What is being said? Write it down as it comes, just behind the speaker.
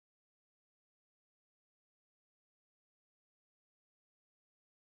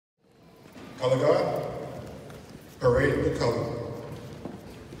Color guard, parade the color.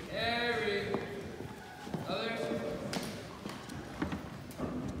 Carry. Others.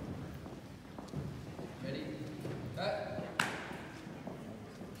 Ready? Cut.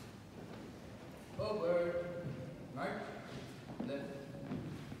 Forward. March. Left.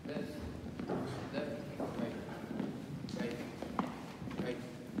 Left. Left. Right. Right. Right.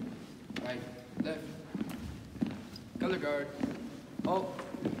 Right. Left. Color guard. Halt.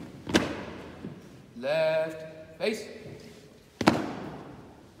 Left. Face.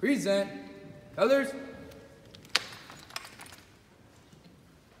 Present. Colors.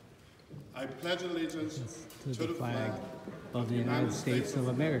 I pledge allegiance to the flag of the United States of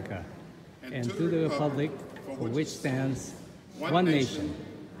America and to the republic for which stands one nation,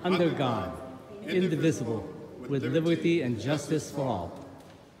 under God, indivisible, with liberty and justice for all.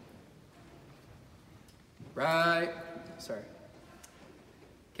 Right. Sorry.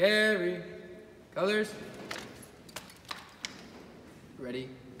 Carry. Colors. Ready.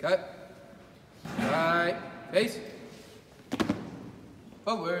 Cut. Right. Face.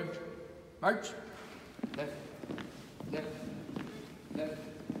 Forward. March. Left. Left. Left.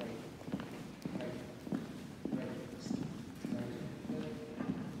 Right. Right. Right.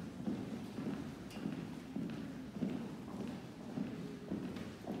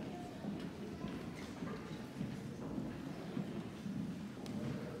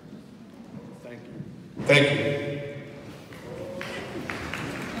 Right. Left. Thank you.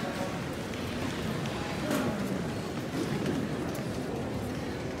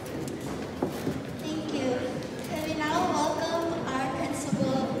 Thank you. Can we now welcome our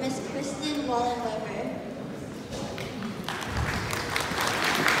principal, Ms. Kristen Wallenweber.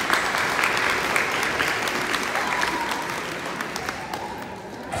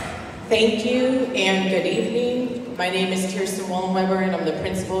 Thank you and good evening. My name is Kirsten Wallenweber and I'm the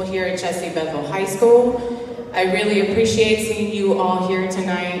principal here at Bethel High School. I really appreciate seeing you all here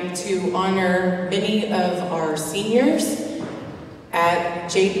tonight to honor many of our seniors at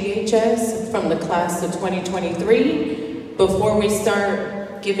JBHS from the class of 2023. Before we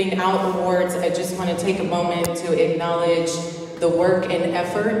start giving out awards, I just want to take a moment to acknowledge the work and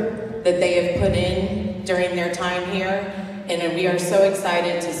effort that they have put in during their time here. And we are so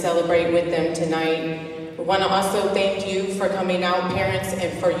excited to celebrate with them tonight. I want to also thank you for coming out, parents,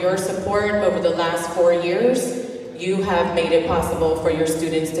 and for your support over the last 4 years. You have made it possible for your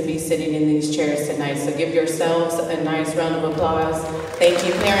students to be sitting in these chairs tonight. So give yourselves a nice round of applause. Thank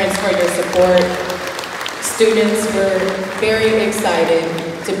you, parents, for your support. Students, we're very excited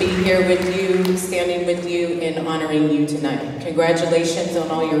to be here with you, standing with you, and honoring you tonight. Congratulations on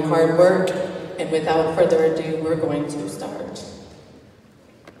all your hard work. And without further ado, we're going to start.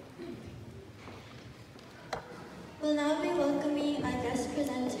 We'll now be welcoming our guest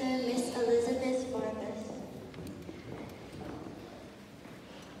presenter, Miss Elizabeth Vargas.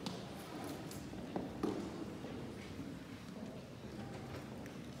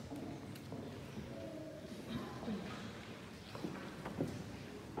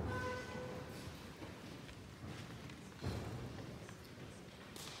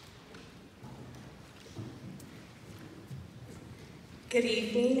 Good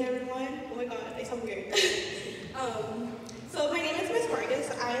evening, everyone. Oh my God, I sound weird. So my name is Ms. Vargas.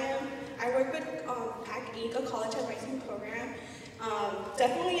 I work with PAC Inc., a college advising program.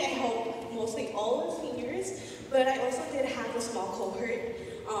 Definitely, I help mostly all the seniors, but I also did have a small cohort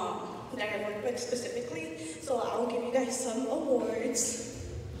that I work with specifically. So I'll give you guys some awards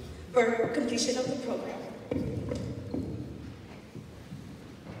for completion of the program.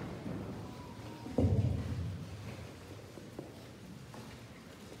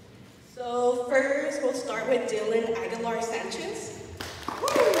 So first, we'll start with Dylan Aguilar Sanchez.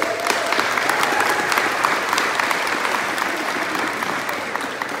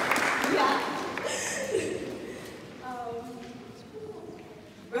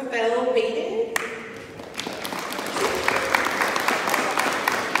 Rafael Baden.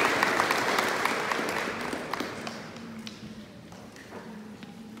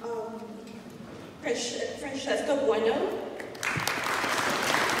 Francesca Bueno.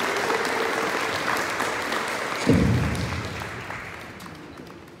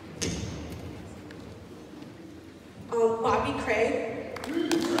 Bobby Craig.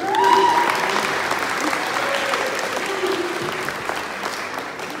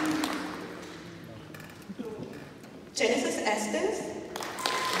 Genesis Estes.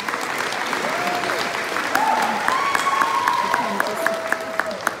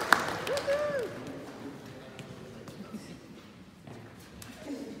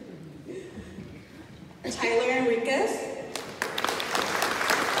 Tyler Enriquez.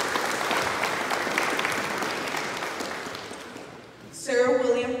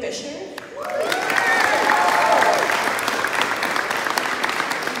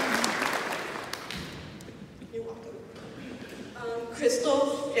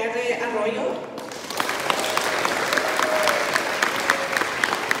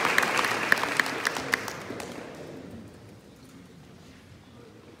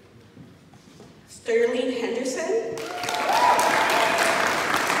 Sterling Henderson.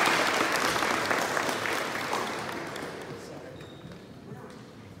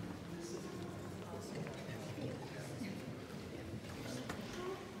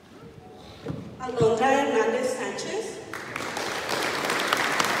 Alondra Hernandez Sanchez.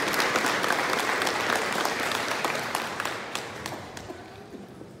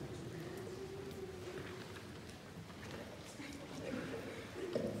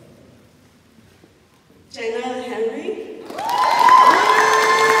 Jenna Henry.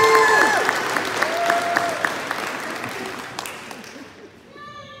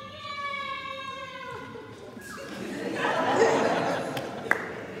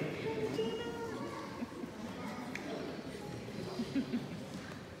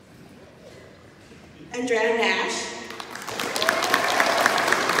 Andrea Nash.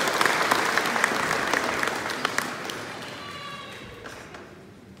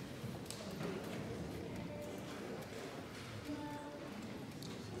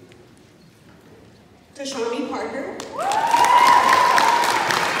 Tashami Parker.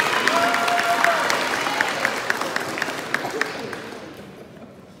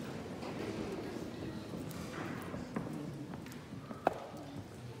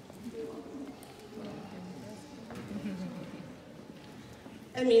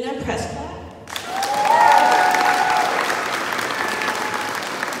 Amina Prescott.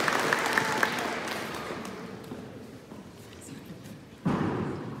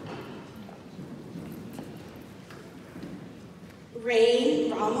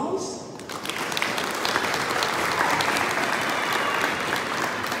 Rain Ramos.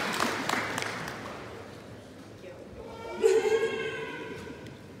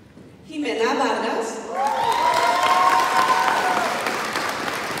 Jimena Vargas.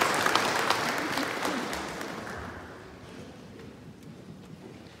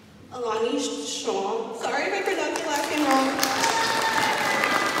 Alani Shaw. Sorry if I pronounced your last name wrong.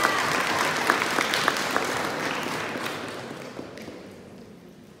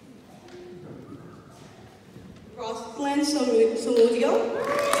 Rosalind Samudio.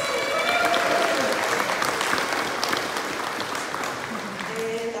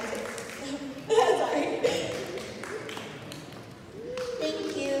 And that's it. Sorry.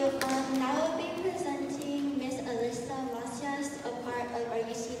 Thank you. Now I'll be presenting Miss Alyssa Macias, a part of our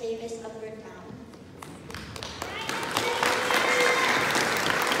UC Davis Upward Bound.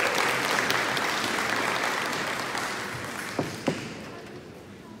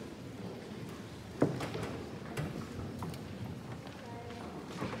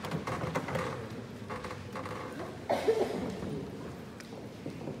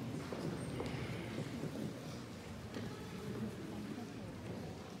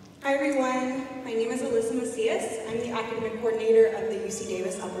 Hi everyone, my name is Alyssa Macias. I'm the academic coordinator of the UC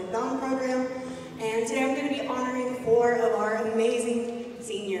Davis Upward Bound program, and today I'm going to be honoring 4 of our amazing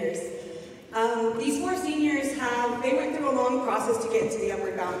seniors. These 4 seniors they went through a long process to get into the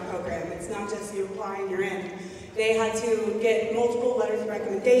Upward Bound program. It's not just you apply and you're in. They had to get multiple letters of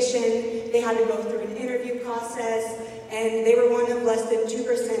recommendation, they had to go through an interview process, and they were one of less than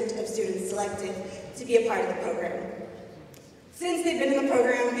 2% of students selected to be a part of the program. Since they've been in the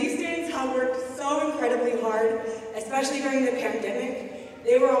program, these students have worked so incredibly hard, especially during the pandemic.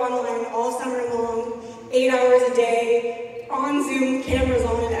 They were online all summer long, 8 hours a day, on Zoom, cameras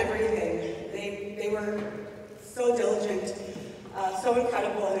on and everything. They were so diligent, so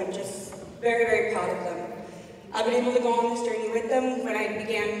incredible, and I'm just very, very proud of them. I've been able to go on this journey with them. When I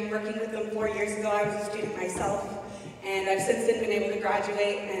began working with them 4 years ago, I was a student myself, and I've since then been able to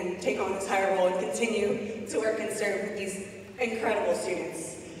graduate and take on this higher role and continue to work and serve with these incredible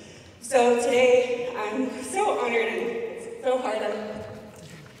students. So today, I'm so honored and it's so hard.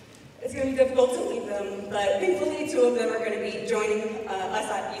 It's going to be difficult to leave them, but thankfully 2 of them are going to be joining us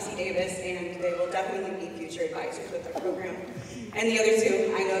at UC Davis, and they will definitely be future advisors with our program. And the other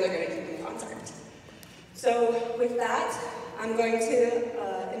 2, I know they're going to keep in contact. So with that, I'm going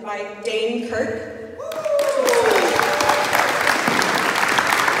to invite Dane Kirk.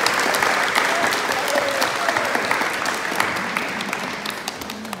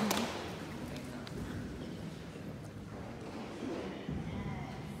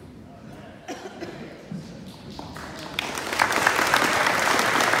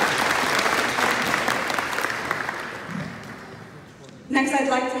 Next, I'd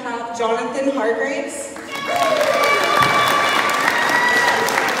like to have Jonathan Hargraves.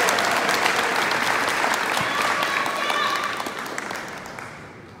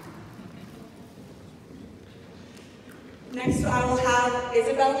 Next, I will have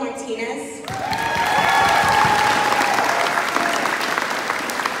Isabel Martinez.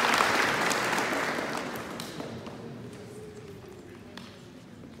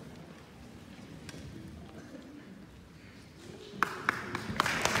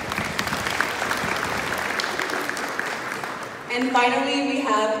 finally, we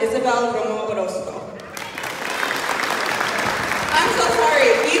have Isabel Romo Orozco. I'm so sorry,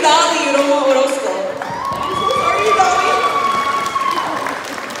 Idali Romo Orozco. I'm so sorry, Idali.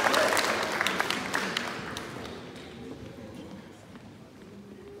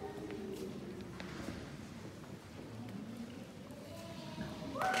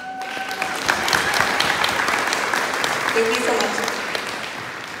 Thank you so much.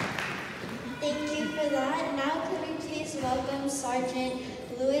 Thank you for that. Now could we please welcome Sergeant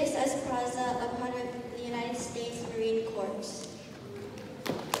Luis Esparza, a part of the United States Marine Corps.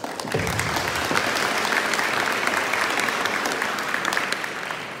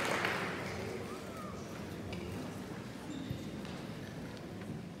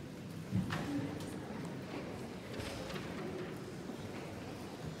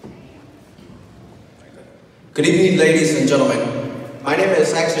 Good evening, ladies and gentlemen. My name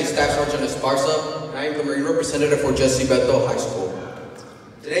is actually Staff Sergeant Esparza, and I am the Marine Representative for Jesse Bethel High School.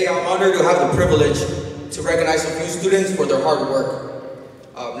 Today, I'm honored to have the privilege to recognize a few students for their hard work.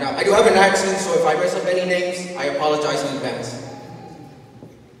 Now, I do have an accent, so if I mess up any names, I apologize in advance.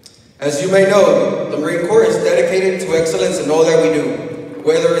 As you may know, the Marine Corps is dedicated to excellence in all that we do,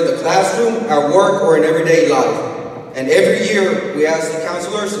 whether in the classroom, at work, or in everyday life. And every year, we ask the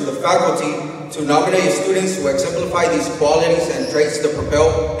counselors and the faculty to nominate students who exemplify these qualities and traits to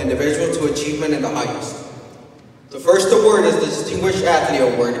propel individuals to achievement in the highest. The first award is the Distinguished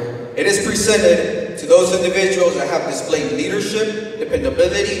Athlete Award. It is presented to those individuals that have displayed leadership,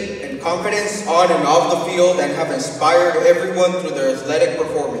 dependability, and confidence on and off the field and have inspired everyone through their athletic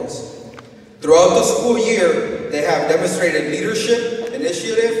performance. Throughout the school year, they have demonstrated leadership,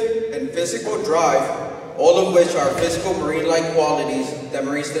 initiative, and physical drive, all of which are physical Marine-like qualities that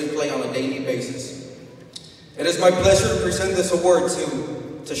Marines display on a daily basis. It is my pleasure to present this award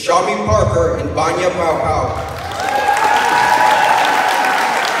to Shami Parker and Banya Pau Pau.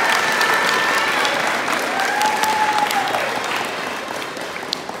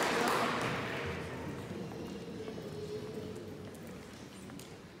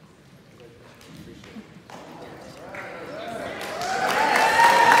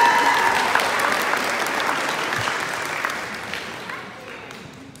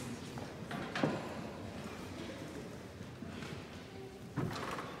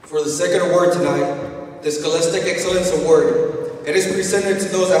 For the second award tonight, the Scholastic Excellence Award, it is presented to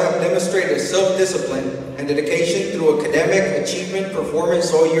those that have demonstrated self-discipline and dedication through academic achievement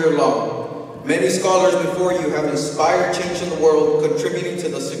performance all year long. Many scholars before you have inspired change in the world, contributing to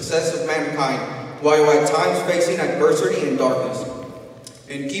the success of mankind, while at times facing adversity and darkness.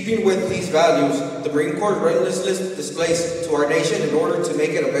 In keeping with these values, the Marine Corps relentlessly displays to our nation in order to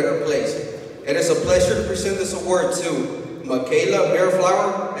make it a better place. It is a pleasure to present this award to Michaela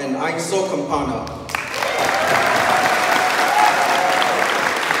Bearflower and Ainso Campana.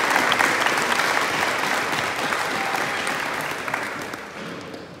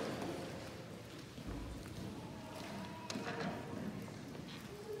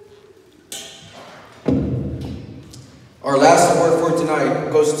 Our last award for tonight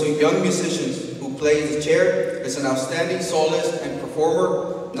goes to young musicians who play the chair as an outstanding soloist and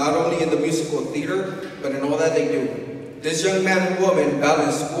performer, not only in the musical theater, but in all that they do. This young man and woman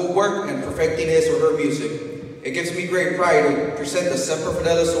balance schoolwork and perfecting his or her music. It gives me great pride to present the Semper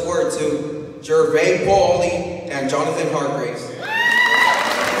Fidelis Award to Gervais Pauly and Jonathan Hargraves.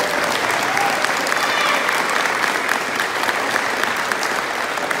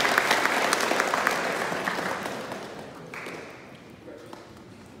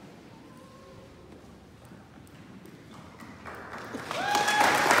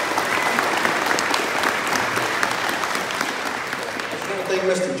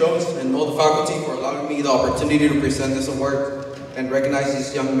 Mr. Jones and all the faculty for allowing me the opportunity to present this award and recognize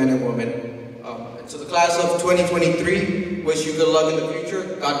these young men and women. To the class of 2023, wish you good luck in the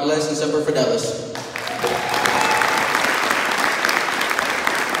future. God bless and Semper Fidelis.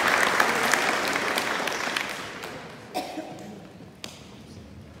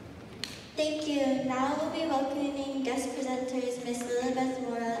 Thank you. Now we'll be welcoming guest presenters Ms. Lilibeth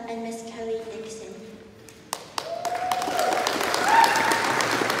Mora and Ms. Kelly Dixon.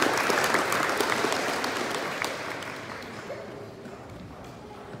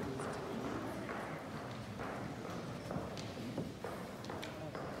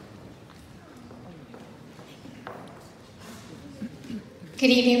 Good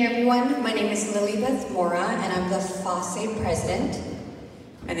evening, everyone. My name is Lilibeth Mora, and I'm the FOSSE president.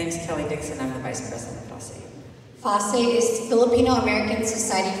 My name is Kelly Dixon. I'm the vice president of FOSSE. FASE is Filipino American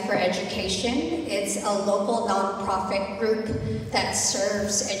Society for Education. It's a local nonprofit group that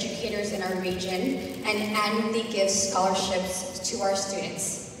serves educators in our region and annually gives scholarships to our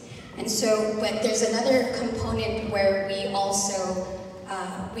students. And so, but there's another component where we also,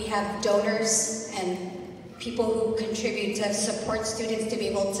 we have donors and people who contribute to support students to be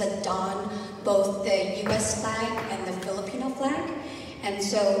able to don both the US flag and the Filipino flag. And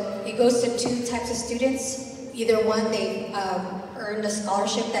so it goes to two types of students. Either one, they earned a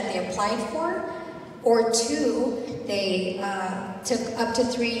scholarship that they applied for, or two, they took up to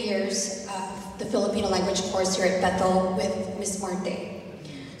 3 years of the Filipino language course here at Bethel with Ms. Marte.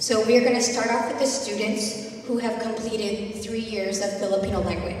 So we are going to start off with the students who have completed 3 years of Filipino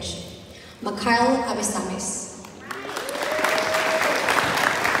language. Moncell Abisamis.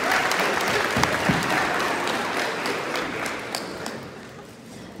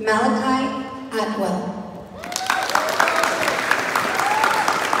 Malachi Atwell.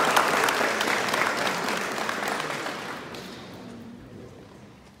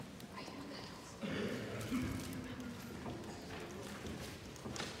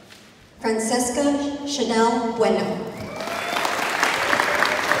 Francesca Chanel Bueno.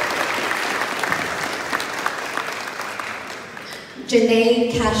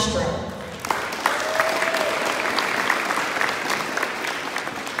 Janae Castro.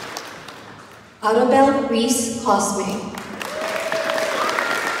 Audibel Reese Cosme.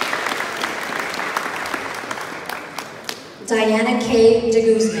 Diana K. de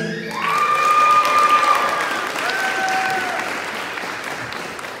Guzman.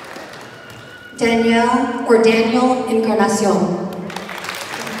 Daniel Encarnacion.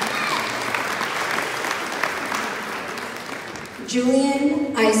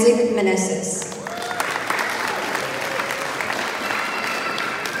 Julian Isaac Meneses.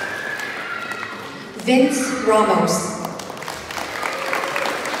 Vince Ramos.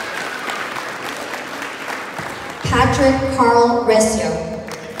 Patrick Carl Resio.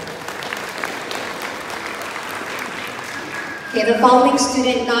 Okay, the following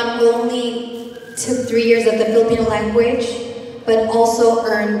student not only took 3 years of the Filipino language, but also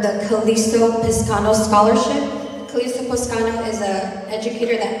earned the Callisto Piscano Scholarship. Callisto Piscano is an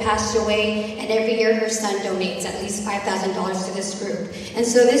educator that passed away, and every year her son donates at least $5,000 to this group. And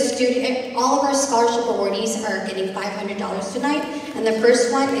so this student, all of our scholarship awardees are getting $500 tonight, and the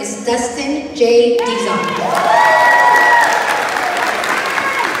first one is Dustin J. Dizon.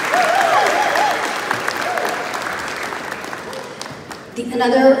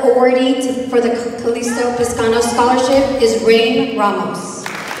 Another awardee for the Callisto Piscano Scholarship is Rain Ramos.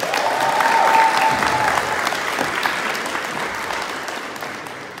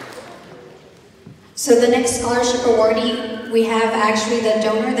 So the next scholarship awardee, we have actually the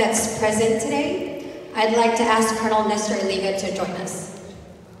donor that's present today. I'd like to ask Colonel Nestor Eliga to join us.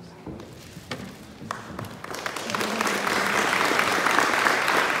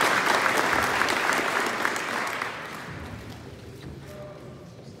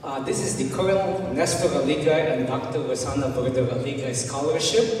 This is the Colonel Nestor Aliga and Dr. Rosana Verder Aliga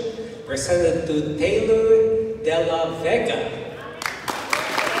Scholarship presented to Taylor De La Vega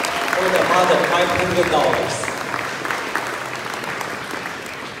for the amount of $500.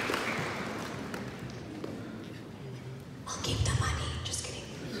 I'll keep the money, just kidding.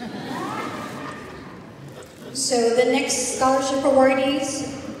 So the next scholarship awardees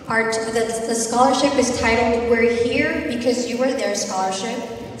are, the scholarship is titled We're Here Because You Were There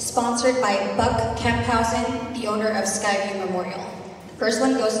Scholarship, sponsored by Buck Camphausen, the owner of Skyview Memorial. The first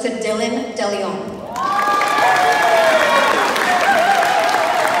one goes to Dylan DeLeon.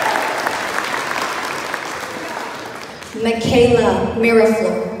 Michaela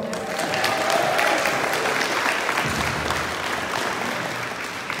Miraflor.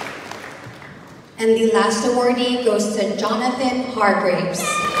 And the last awardee goes to Jonathan Hargraves.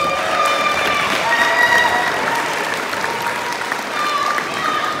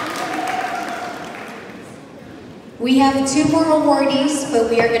 We have 2 more awardees,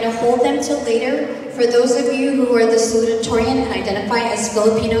 but we are going to hold them till later. For those of you who are the salutatorian and identify as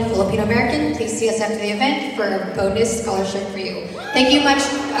Filipino American, please see us after the event for a bonus scholarship for you. Thank you much.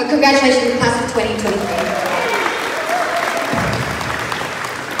 Congratulations, class of 2023.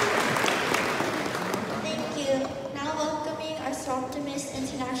 Thank you. Now welcoming our Optimist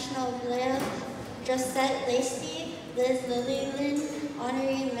International Vallejo, Josette Lacey, Liz Lillian,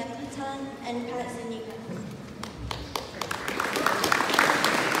 Honoree Mekatan, and Pat Zuniga.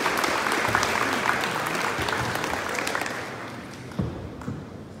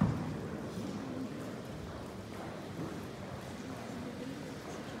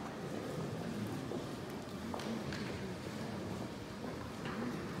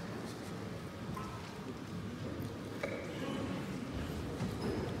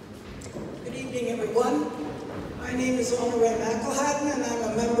 evening, everyone. My name is Honoré McElhatton, and I'm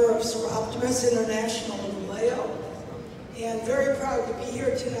a member of Seroptimus International in Vallejo. And very proud to be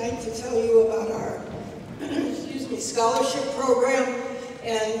here tonight to tell you about our scholarship program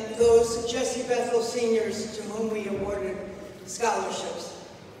and those Jesse Bethel seniors to whom we awarded scholarships.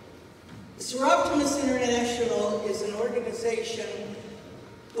 Seroptimus International is an organization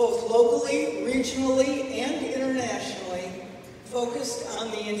both locally, regionally, and internationally focused on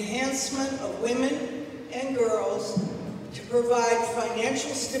the enhancement of women and girls to provide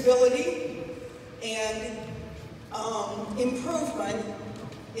financial stability and improvement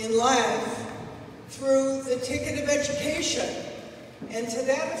in life through the ticket of education. And to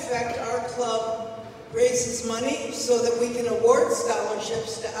that effect, our club raises money so that we can award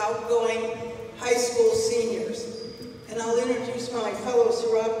scholarships to outgoing high school seniors. And I'll introduce my fellow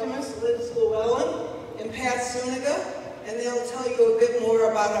Seroptimists, Liz Llewellyn and Pat Zuniga, and they'll tell you a bit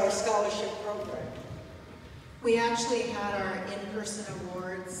more about our scholarship program. We actually had our in-person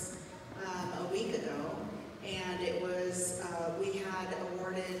awards a week ago, and it was, we had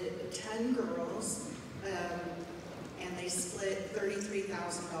awarded 10 girls, and they split $33,000.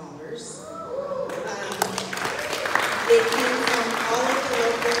 They came from all of the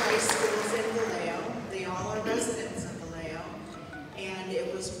local high schools in Vallejo. They all are residents of Vallejo, and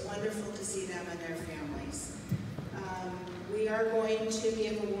it was wonderful to see them and their families. We are going to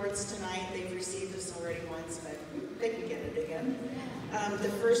give awards tonight. They've received this already once, but they can get it again. The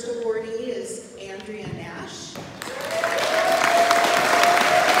first awardee is Andrea Nash.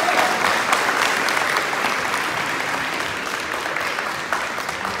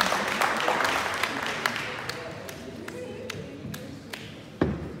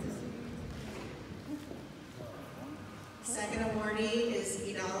 Second awardee is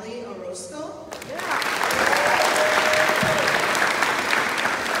Idali Orozco.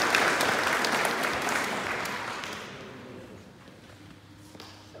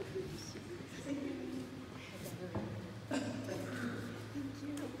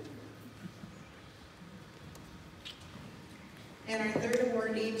 And our third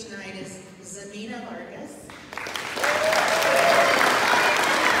awardee tonight is Zanina Vargas.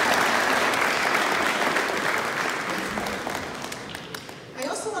 I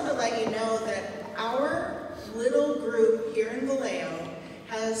also want to let you know that our little group here in Vallejo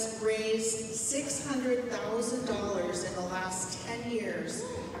has raised $600,000 in the last 10 years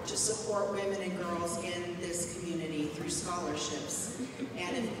to support women and girls in this community through scholarships.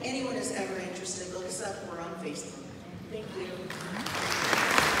 And if anyone is ever interested, look us up. We're on Facebook. Thank you.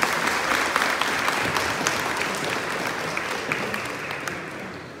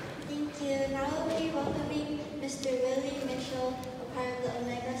 Thank you. Now we'll be welcoming Mr. Willie Mitchell, a part of the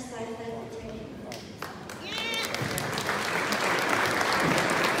Omega Psi Phi fraternity.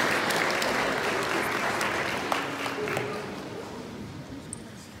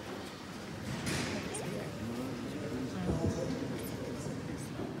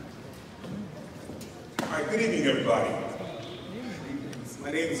 All right, good evening, everybody.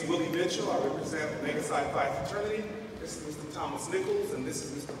 My name is Willie Mitchell. I represent Omega Psi Phi fraternity. This is Mr. Thomas Nichols, and this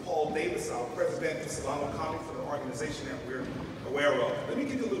is Mr. Paul Davis, our president of Solano County for the organization that we're aware of. Let me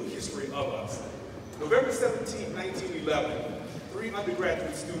give you a little history of us. November 17, 1911, 3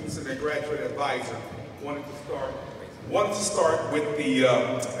 undergraduate students and their graduate advisor wanted to start with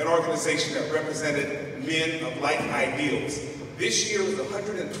an organization that represented men of like ideals. This year is the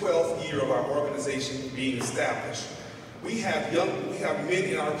 112th year of our organization being established. We have men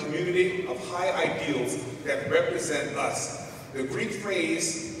in our community of high ideals that represent us. The Greek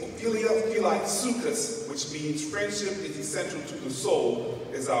phrase, philia philai sukos, which means friendship is essential to the soul,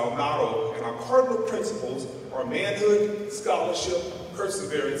 is our motto, and our cardinal principles are manhood, scholarship,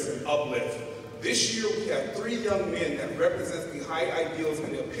 perseverance, and uplift. This year we have 3 young men that represent the high ideals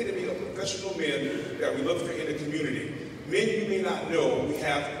and the epitome of professional men that we look for in the community. Men you may not know, we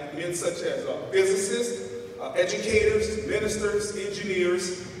have men such as physicists, educators, ministers,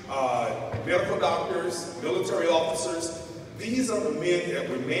 engineers, medical doctors, military officers. These are the men that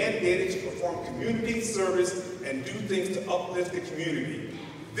were mandated to perform community service and do things to uplift the community.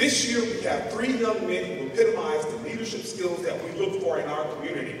 This year we have 3 young men who epitomize the leadership skills that we look for in our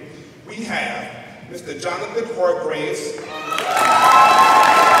community. We have Mr. Jonathan Hargraves,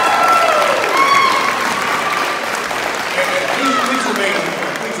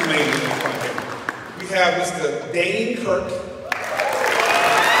 please remain in the front here. We have Mr. Dane Kirk,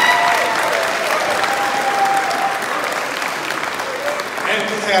 and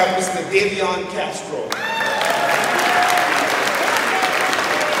we have Mr. Davion Castro.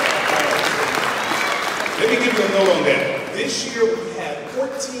 Let me give you a note on that. This year we had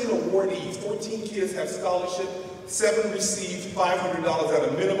 14 awardees. 14 kids have scholarship. 7 received $500 at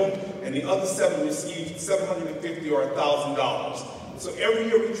a minimum, and the other 7 received $750 or $1,000. So every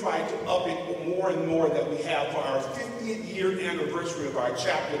year we try to up it more and more that we have for our 50th year anniversary of our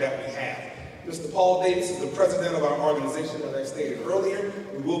chapter that we have. Mr. Paul Davis is the president of our organization, as I stated earlier.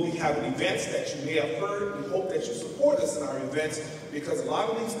 We will be having events that you may have heard. We hope that you support us in our events because a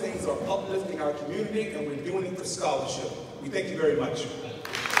lot of these things are uplifting our community and we're doing it for scholarship. We thank you very much.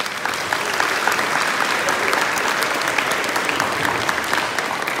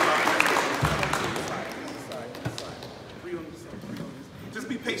 Just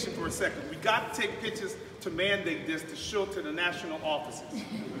be patient for a second. We got to take pictures to mandate this to show to the national offices.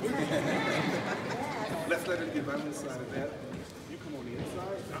 Let's let it get right on the side of that. You come on the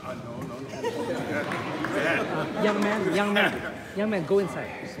inside? No. Young man, go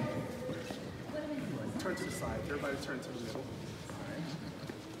inside. Turn to the side. Everybody turn to the middle.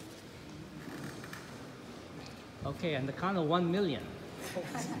 Okay, and the count of 1 million.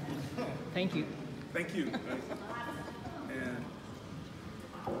 Thank you. Thank you. And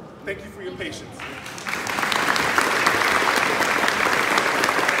thank you for your patience.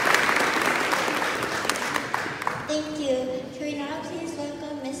 Thank you. Can we now please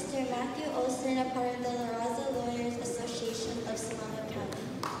welcome Mr. Matthew Olson, a part of the La Raza Lawyers Association of Solano County.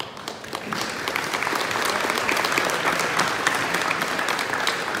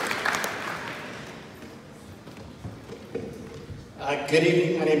 Good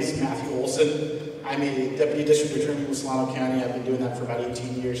evening. My name is Matthew Olson. I'm a Deputy District Attorney in Solano County. I've been doing that for about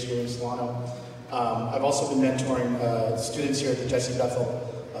 18 years here in Solano. I've also been mentoring students here at the Jesse Bethel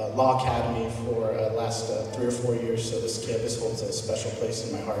Law Academy for the last 3 or 4 years, so this campus holds a special place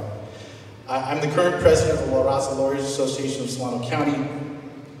in my heart. I'm the current president of the La Raza Lawyers Association of Solano County.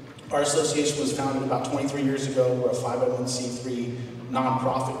 Our association was founded about 23 years ago. We're a 501c3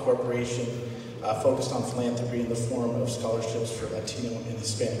 nonprofit corporation focused on philanthropy in the form of scholarships for Latino and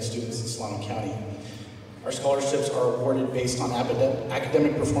Hispanic students in Solano County. Our scholarships are awarded based on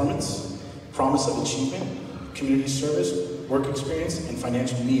academic performance, promise of achievement, community service, work experience, and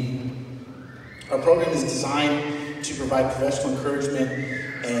financial need. Our program is designed to provide professional encouragement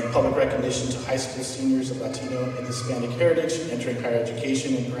and public recognition to high school seniors of Latino and Hispanic heritage entering higher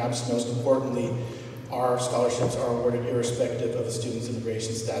education, and perhaps most importantly, our scholarships are awarded irrespective of a student's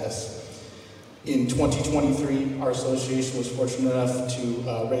immigration status. In 2023, our association was fortunate enough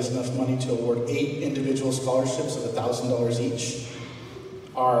to raise enough money to award 8 individual scholarships of $1,000 each.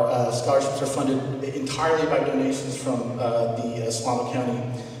 Our scholarships are funded entirely by donations from the Solano County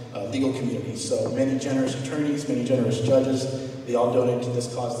legal community. So many generous attorneys, many generous judges, they all donated to this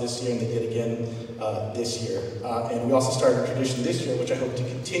cause this year, and they did again this year. And we also started a tradition this year, which I hope to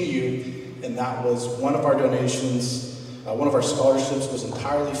continue, and that was one of our donations, one of our scholarships was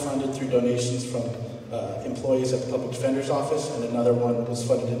entirely funded through donations from employees at the Public Defender's Office, and another one was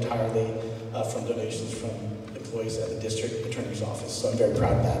funded entirely from donations from employees at the District Attorney's Office. So I'm very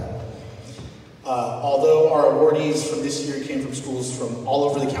proud of that. Although our awardees from this year came from schools from all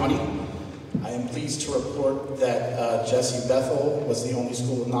over the county, I am pleased to report that Jesse Bethel was the only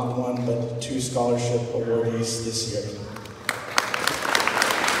school with not 1 but 2 scholarship awardees this year.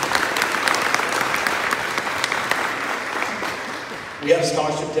 We had a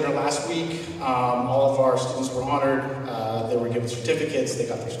scholarship dinner last week. All of our students were honored. They were given certificates. They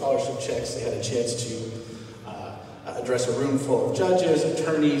got their scholarship checks. They had a chance to address a room full of judges,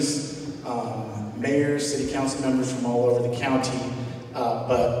 attorneys, mayors, city council members from all over the county.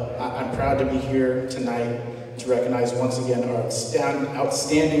 But I'm proud to be here tonight to recognize once again our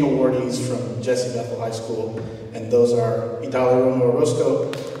outstanding awardees from Jesse Bethel High School. And those are Idalia Romo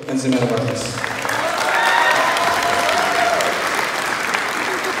Orozco and Ximena Vargas.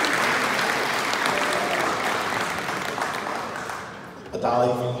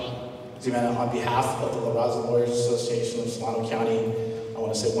 Ximena, on behalf of the La Raza Lawyers Association of Solano County, I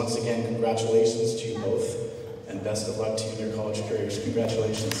want to say once again congratulations to you both and best of luck to you in your college careers.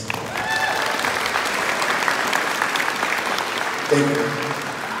 Congratulations. Thank you.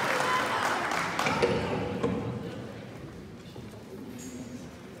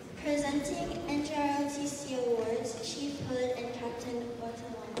 Presenting NJROTC Awards, Chief Hood and Captain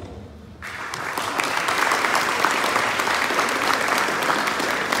Guatemala.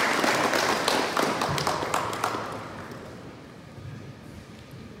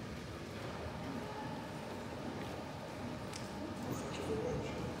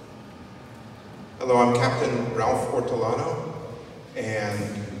 Hello, I'm Captain Ralph Ortolano, and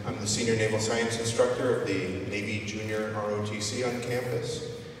I'm the Senior Naval Science Instructor of the Navy Junior ROTC on campus.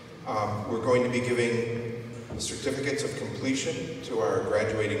 We're going to be giving certificates of completion to our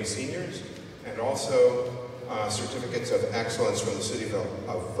graduating seniors, and also certificates of excellence from the city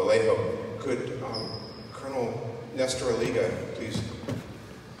of Vallejo. Could Colonel Nestor Aliga please?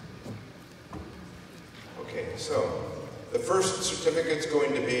 Okay, so the first certificate's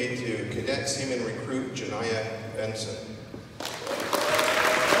going to be to Cadet Seaman Recruit Janaya Benson.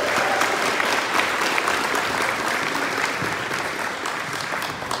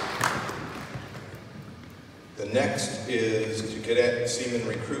 The next is to Cadet Seaman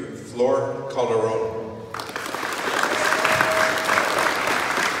Recruit Flor Calderon.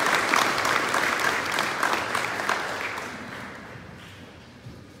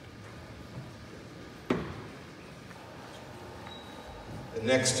 The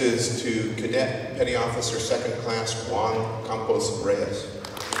next is to Cadet Petty Officer Second Class Juan Campos Reyes.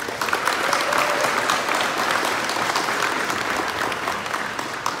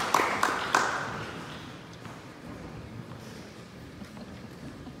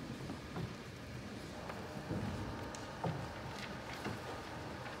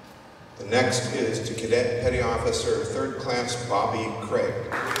 The next is to Cadet Petty Officer Third Class Bobby Craig.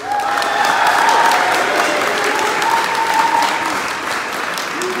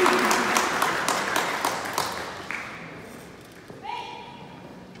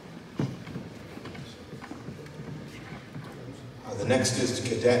 The next is to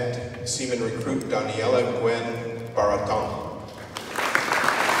Cadet Seaman Recruit Daniela Gwen Baraton.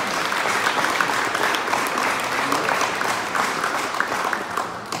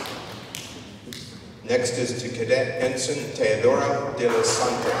 Next is to Cadet Ensign Teodora de los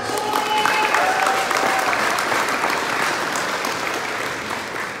Santos.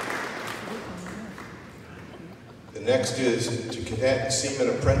 The next is to Cadet Seaman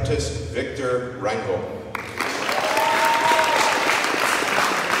Apprentice Victor Rangel.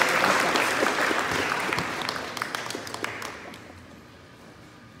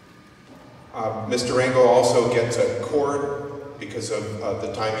 Mr. Rangel also gets a cord because of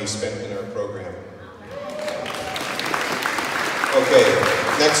the time he spent in our program. Okay,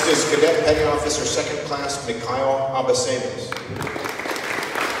 next is Cadet Petty Officer Second Class Mikhail Abasemas.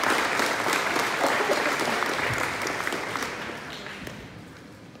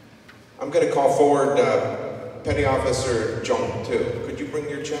 I'm going to call forward Petty Officer Jung too. Could you bring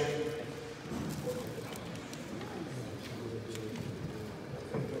your check?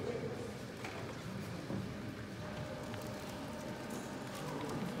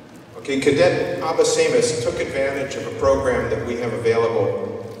 Okay, Cadet Abasemas took advantage of a program that we have available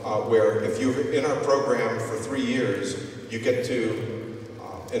where if you're in our program for 3 years, you get to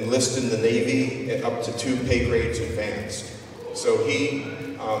enlist in the Navy at up to 2 pay grades advanced. So he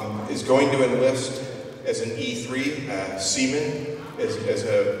is going to enlist as an E3 seaman as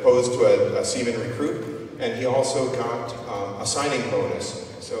opposed to a seaman recruit, and he also got a signing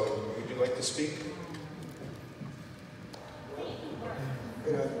bonus. So would you like to speak?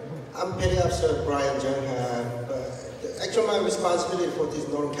 I'm Petty Officer Brian Jung. Actually, my responsibility for this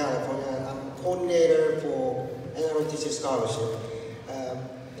Northern California, I'm coordinator for NROTC scholarship.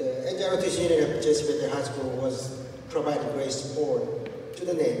 The NROTC unit of Jesse Bethel High School was providing great support to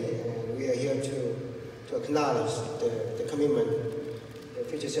the Navy, and we are here to acknowledge the commitment the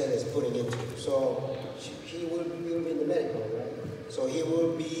future Senate is putting into. So he will be in the medical, right? So he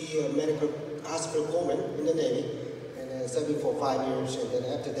will be a medical hospital corpsman in the Navy. Serving for 5 years, and then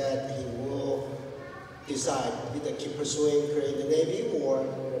after that he will decide either keep pursuing career in the Navy or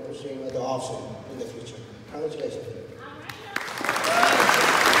pursuing other options in the future. Congratulations.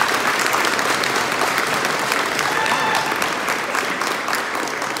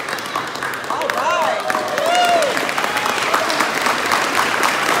 All right.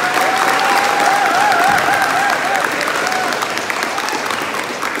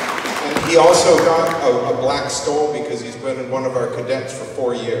 And he also got a black stole because he's been one of our cadets for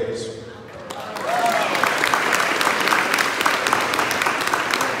 4 years.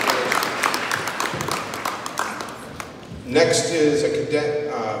 Next is a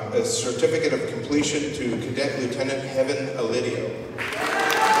cadet, a certificate of completion to Cadet Lieutenant Heaven Alidio.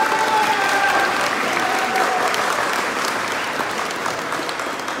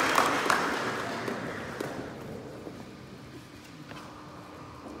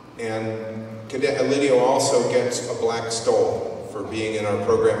 And Cadet Alidio also gets a black stole for being in our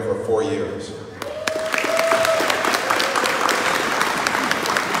program for 4 years.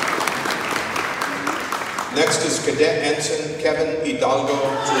 Next is Cadet Ensign Kevin Hidalgo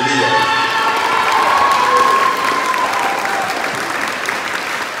Trujillo.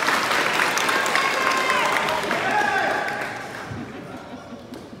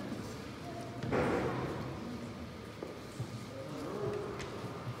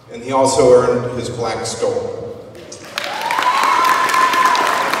 he also earned his Black Stole.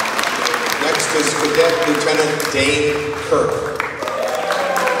 Next is Cadet Lieutenant Dane Kirk,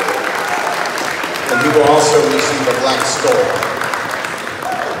 and he will also receive a Black Stole.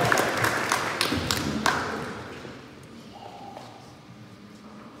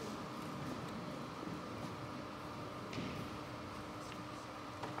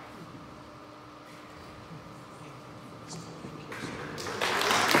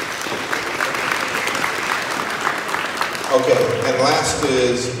 Okay, and last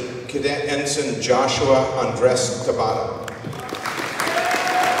is Cadet Ensign Joshua Andres Tabata.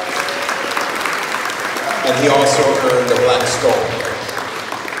 And he also earned a Black Stole.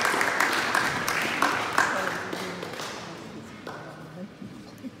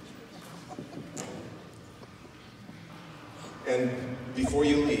 And before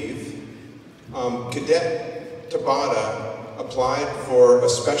you leave, Cadet Tabata applied for a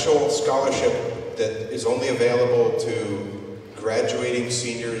special scholarship that is only available to graduating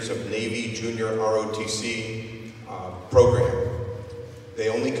seniors of Navy Junior ROTC program. They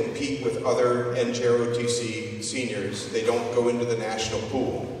only compete with other NJROTC seniors. They don't go into the national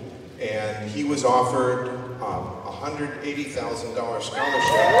pool. And he was offered a $180,000 scholarship.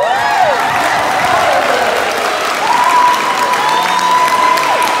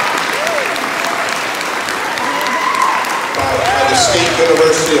 By the State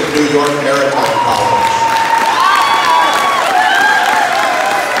University of New York Maritime College.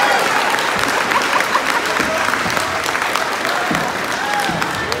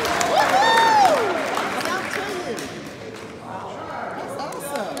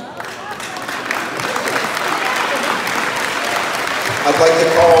 I'd like to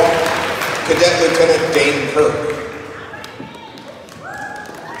call Cadet Lieutenant Dane Kirk.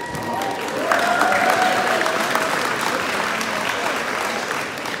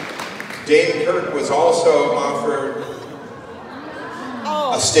 Dane Kirk was also offered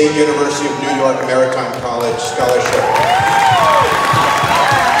a State University of New York Maritime College scholarship.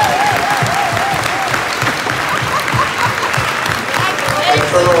 And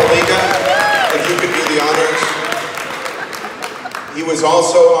Colonel Aliga, if you could do the honors. He was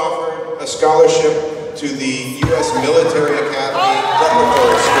also offered a scholarship to the U.S. Military Academy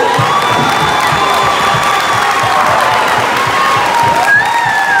Preparatory School.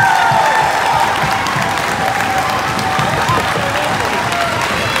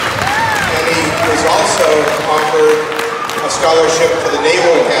 Also offered a scholarship to the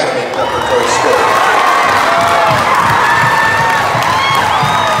Naval Academy Preparatory School.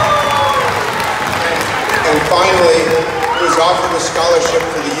 And finally, he was offered a scholarship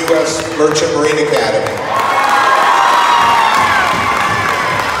to the U.S. Merchant Marine Academy.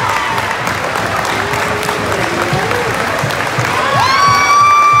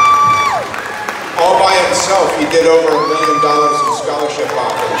 All by himself, he did over $1 million in scholarship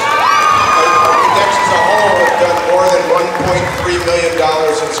offers. Our cadets as a whole have done more than $1.3 million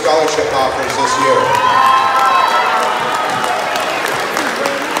in scholarship offers this year.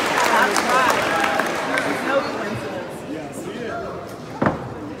 That's right. No coincidence.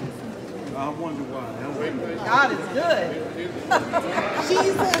 I wonder why. God is good.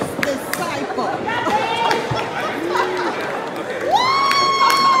 Jesus disciple.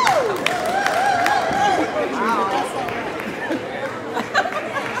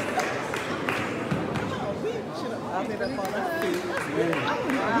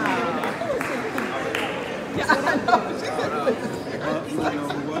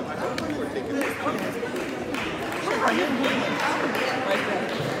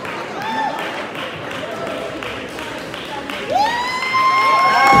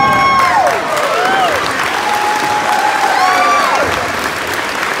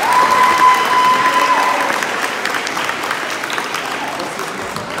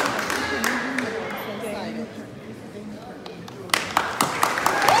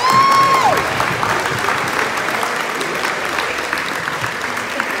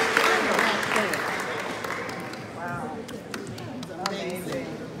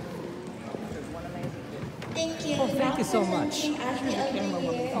 Thank you so much.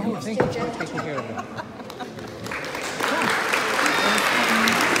 Oh, thank you for taking care of it.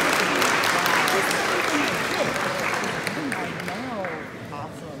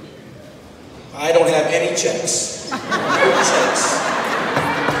 I don't have any checks. No checks.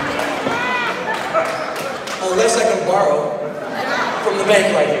 Unless I can borrow from the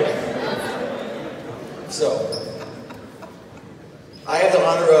bank right here. So, I have the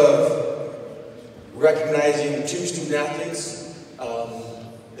honor of recognizing 2 student athletes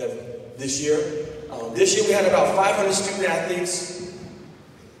this year. This year we had about 500 student athletes.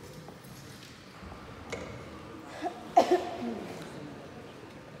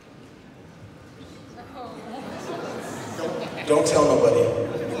 Don't tell nobody.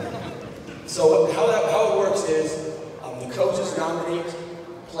 So how it works is the coaches nominate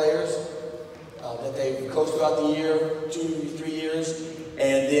players that they've coached throughout the year, 2 3 years,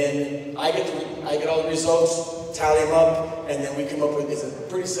 and then I get all the results, tally them up, and then we come up with it's a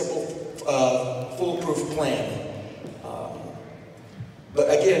pretty simple, foolproof plan. But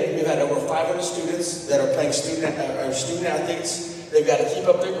again, we've had over 500 students that are playing student athletes. They've got to keep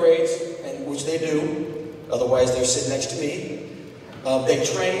up their grades, and which they do. Otherwise, they're sitting next to me. They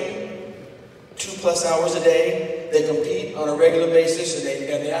train 2+ hours a day. They compete on a regular basis, and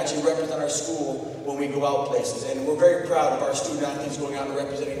they actually represent our school when we go out places. And we're very proud of our student athletes going out and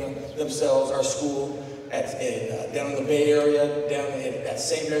representing themselves, our school, down in the Bay Area, down at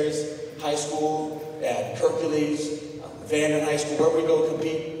St. Mary's High School, at Hercules, Vanden High School, where we go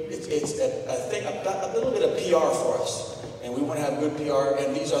compete. It's a little bit of PR for us, and we want to have good PR,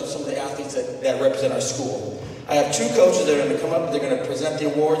 and these are some of the athletes that represent our school. I have 2 coaches that are going to come up, they're going to present the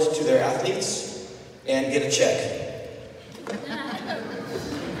awards to their athletes and get a check.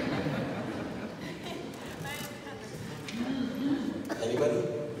 Anybody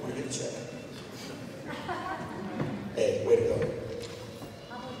want to get a check? Hey, way to go.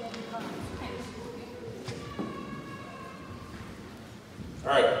 All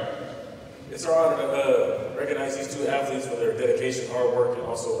right. It's our honor to recognize these 2 athletes for their dedication, hard work, and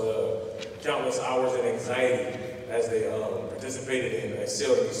also countless hours and anxiety as they participated and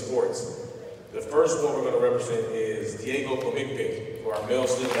excelled in these sports. The first one we're going to represent is Diego Pomikpik for our male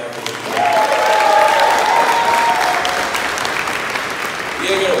student athlete.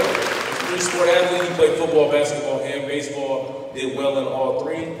 Diego is a 3-sport athlete. He played football, basketball, and baseball. Did well in all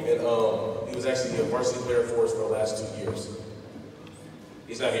 3, and he was actually a varsity player for us for the last 2 years.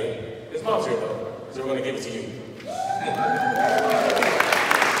 He's not here. His mom's here though, so we're going to give it to you.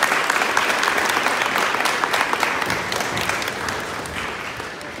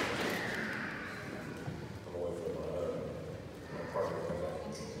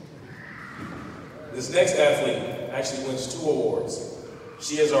 This next athlete actually wins 2 awards.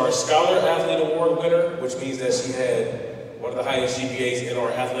 She is our Scholar Athlete Award winner, which means that she had one of the highest GPAs in our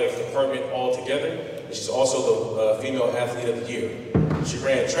athletics department altogether. And she's also the Female Athlete of the Year. She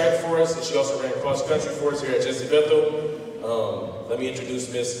ran track for us, and she also ran cross country for us here at Jesse Bethel. Let me introduce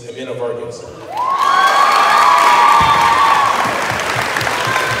Miss Jimena Vargas.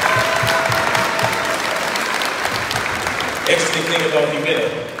 Interesting thing about Jimena,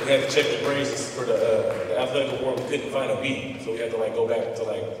 we had to check the grades for the athletic award. We couldn't find a B, so we had to go back to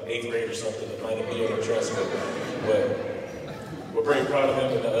 8th grade or something to find a B on her transcript. But we're very proud of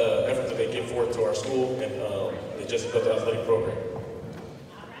them and the effort that they give forth to our school and the Jesse Bethel athletic program.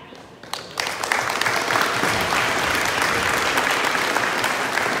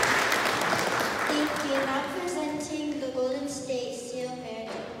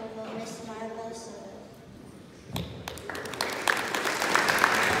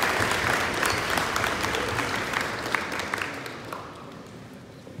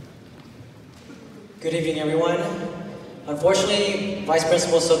 Good evening, everyone. Unfortunately, Vice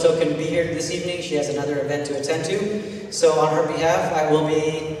Principal Soto couldn't be here this evening. She has another event to attend to. So on her behalf, I will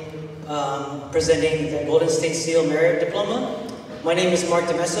be presenting the Golden State Seal Merit Diploma. My name is Mark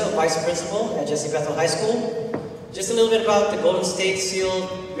DeMessa, Vice Principal at Jesse Bethel High School. Just a little bit about the Golden State Seal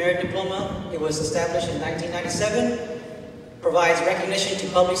Merit Diploma. It was established in 1997. Provides recognition to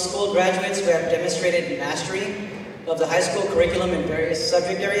public school graduates who have demonstrated mastery of the high school curriculum in various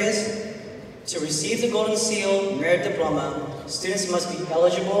subject areas. To receive the Golden Seal Merit Diploma, students must be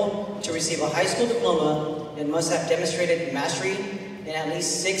eligible to receive a high school diploma and must have demonstrated mastery in at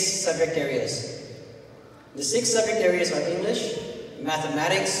least 6 subject areas. The 6 subject areas are English,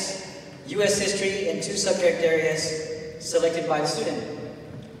 mathematics, U.S. history, and 2 subject areas selected by the student.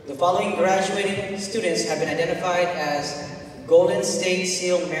 The following graduating students have been identified as Golden State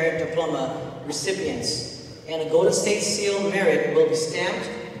Seal Merit Diploma recipients, and a Golden State Seal Merit will be stamped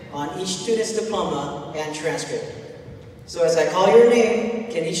on each student's diploma and transcript. So as I call your name,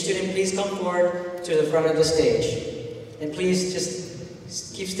 can each student please come forward to the front of the stage? And please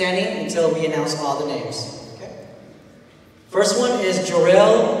just keep standing until we announce all the names. Okay? First one is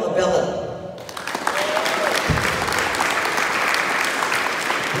Jorel Abella.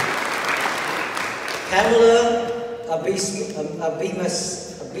 Pamela Abisamis.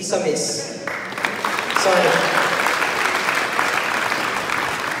 Sorry.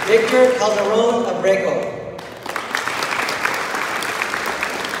 Victor Calderon Abrego.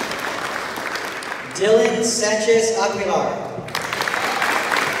 Dylan Sanchez Aguilar.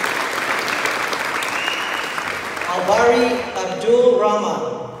 Albari Abdul Rahman.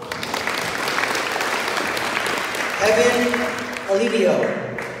 Evan Alidio.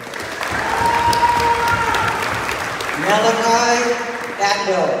 Malachi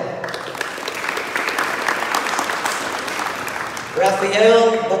Atwell. Rafael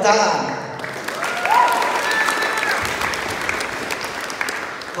Bataan.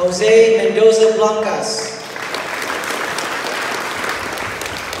 Jose Mendoza Blancas.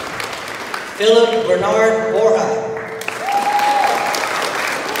 Philip Bernard Borja.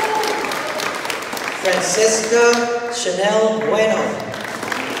 Francesca Chanel Bueno.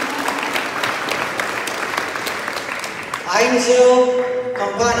 Ainzel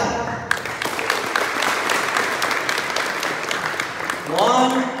Campana.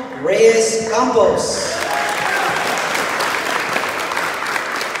 Juan Reyes Campos.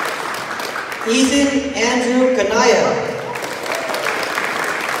 Ethan Andrew Canaya.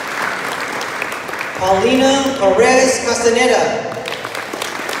 Paulina Perez Castaneda.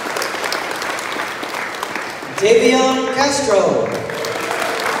 Davion Castro.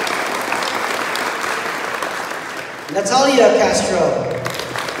 Natalia Castro.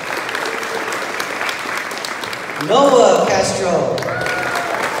 Noah Castro.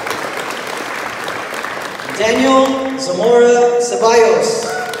 Daniel Zamora Ceballos.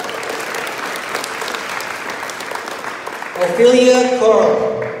 Ophelia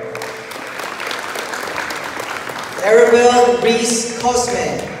Coral. Arabelle Reese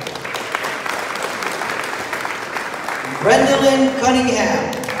Cosme. Gwendolyn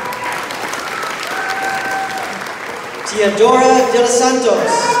Cunningham. Teodora de los Santos.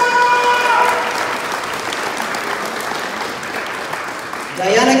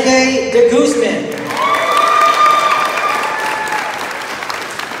 Diana K. de Guzman.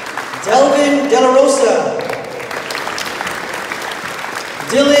 Delvin De La Rosa.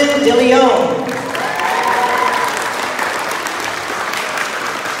 Dylan De Leon.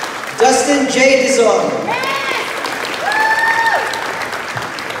 Dustin J. Dizon.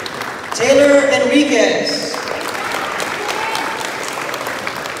 Taylor Enriquez.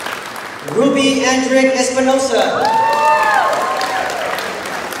 Ruby Andrick Espinosa.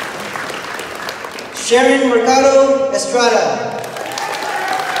 Sharon Mercado Estrada.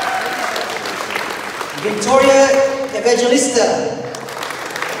 Victoria Evangelista.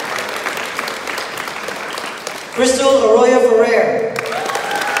 Crystal Arroyo Ferrer.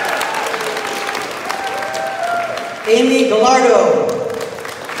 Amy Gallardo.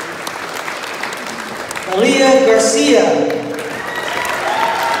 Aaliyah Garcia.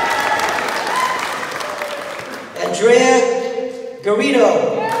 Andrea Garrido.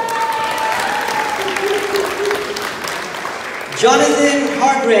 Jonathan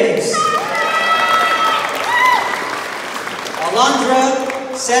Hargraves.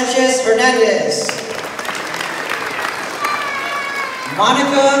 Alondra Sanchez Hernandez.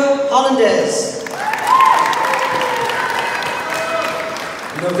 Monica Hollandes.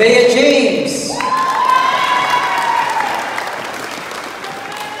 Novea James.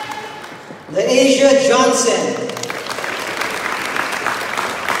 LaAsia Johnson.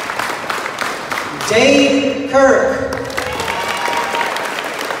 Dane Kirk.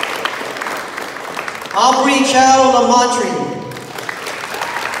 Aubrey Chow Lamontry.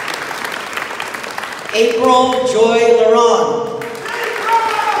 April Joy Laron.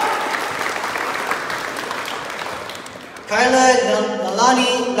 Kyla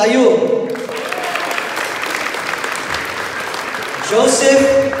Nalani Layu.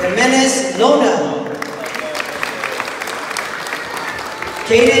 Joseph Jimenez Lona.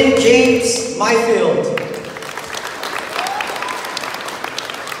 Caden James Mayfield.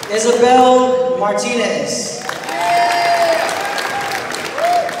 Isabel Martinez.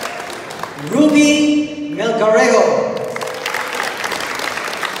 Ruby Melgarejo.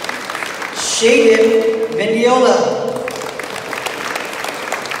 Shaden Mendiola.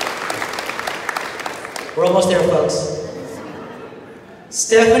 We're almost there, folks.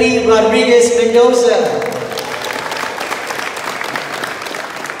 Stephanie Rodriguez Mendoza.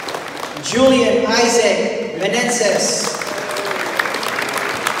 Julian Isaac Menendez.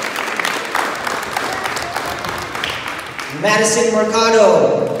 Madison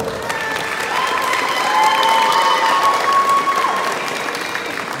Mercado.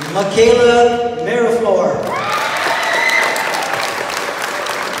 Michaela Miraflor.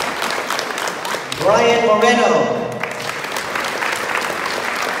 Brian Moreno.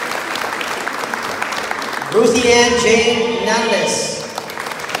 Ruthie Ann Jane Nanlis.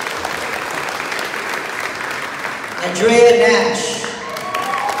 Andrea Nash.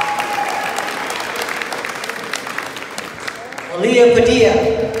 Aaliyah Padilla.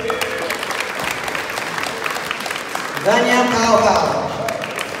 Vanya Pau Pau.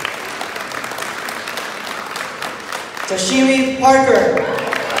 Toshimi Parker.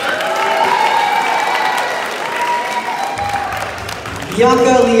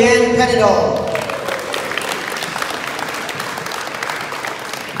 Bianca Leanne Penadol.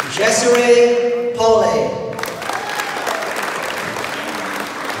 Jessere Paule.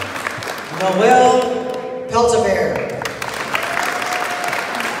 Noel Peltiver.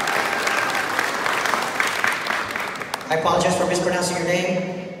 I apologize for mispronouncing your name.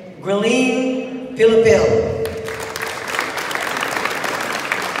 Grilene Pilipil.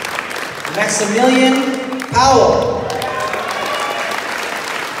 Maximilian Powell.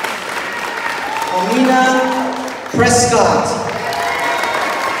 Amina Prescott.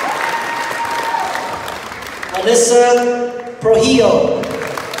 Alyssa Prohio.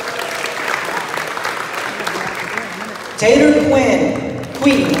 Taylor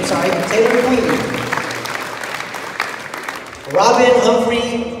Queen. Robin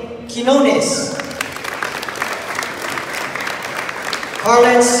Humphrey Quinones.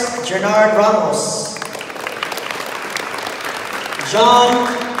 Carlens Gernard Ramos. John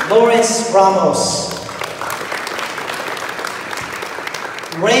Lawrence Ramos.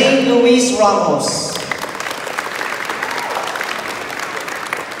 Rain Luis Ramos.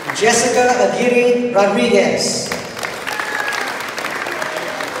 Jessica Aguirre Rodriguez.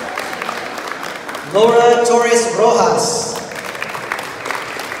 Laura Torres Rojas.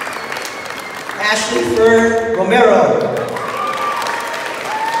 Ashley Fern Romero.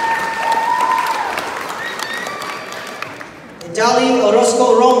 Dali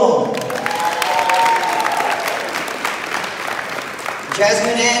Orozco Romo.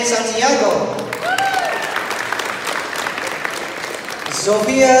 Jasmine Ann Santiago.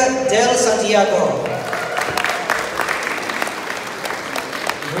 Sofia del Santiago.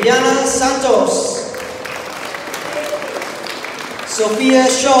 Brianna Santos. Sophia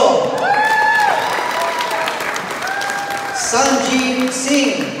Shaw. Sanjeev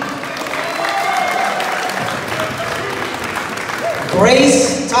Singh.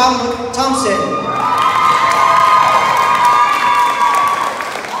 Grace Thompson.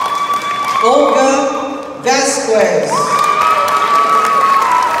 Olga Vasquez.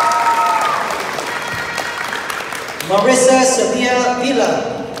 Marissa Sabia Villa.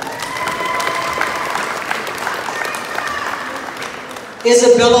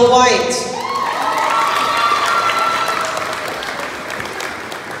 Isabella White.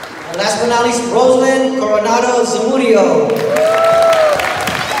 And last but not least, Rosalind Coronado Zamudio.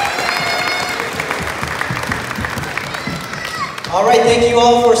 All right, thank you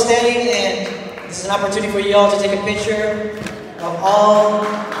all for standing, and this is an opportunity for you all to take a picture of all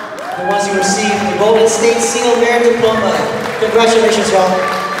the ones who received the Golden State Single Merit Diploma. Congratulations, y'all.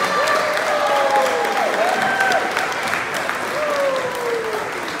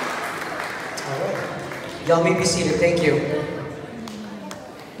 All right, y'all may be seated. Thank you.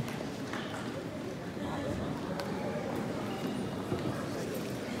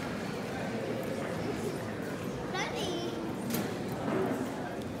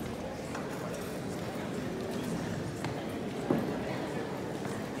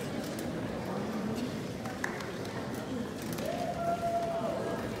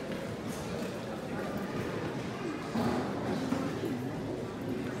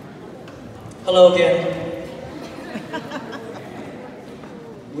 Hello again.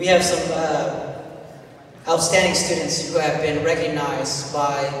 We have some outstanding students who have been recognized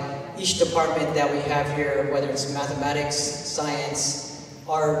by each department that we have here, whether it's mathematics, science,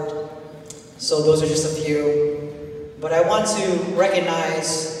 art. So those are just a few. But I want to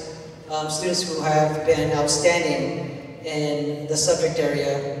recognize students who have been outstanding in the subject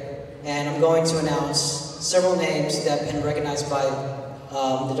area, and I'm going to announce several names that have been recognized by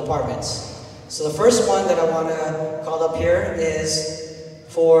the departments. So the first one that I want to call up here is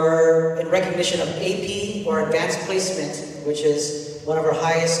in recognition of AP, or Advanced Placement, which is one of our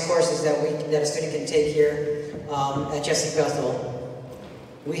highest courses that a student can take here at Jesse Bethel.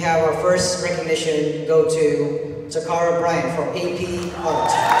 We have our first recognition go to Takara Bryant for AP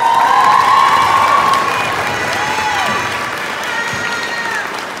Art.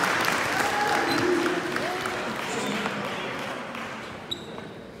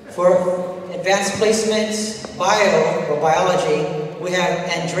 For Advanced Placement Bio, or Biology, we have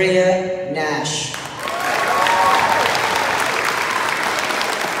Andrea Nash.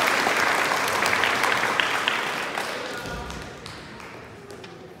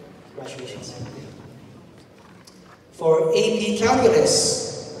 Congratulations. For AP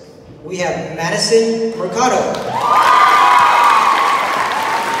Calculus, we have Madison Mercado.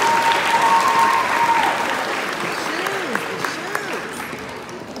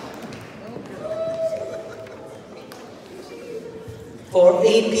 For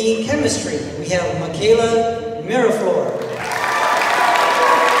AP Chemistry, we have Michaela Miraflor.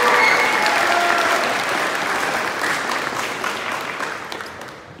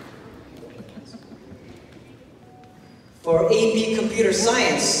 For AP Computer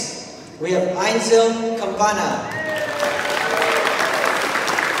Science, we have Ainzel Campana.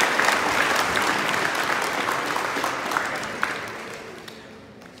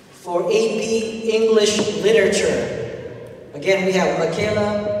 For AP English Literature, again we have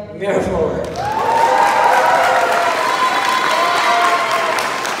Michaela Miraflor.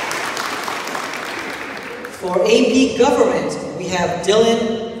 For AP Government, we have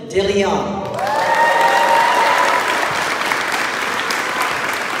Dylan DeLeon.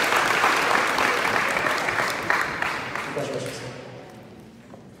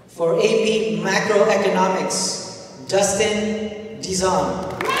 For AP Macroeconomics, Dustin Dizon.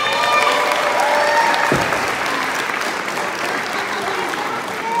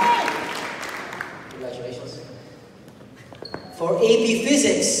 Congratulations. For AP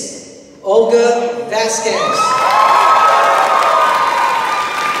Physics, Olga Vasquez.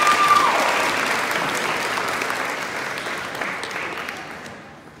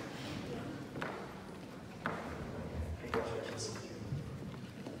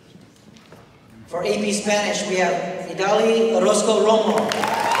 For AP Spanish, we have Idali Orozco Romo.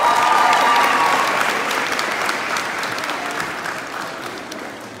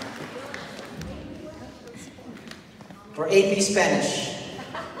 For AP Spanish.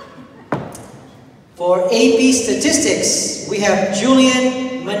 For AP Statistics, we have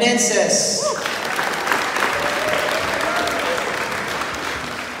Julian Menenses.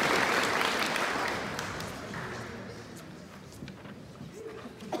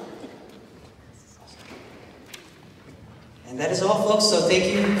 And that is all, folks, so thank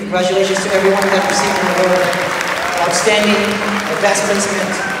you. Congratulations to everyone that received an award. Outstanding Advanced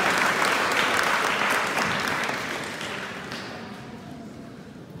Placement.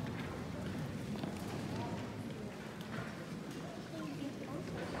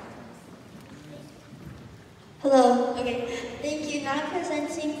 Hello. Okay. Thank you. Now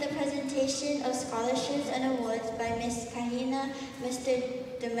presenting the presentation of scholarships and awards by Ms. Kahina, Mr.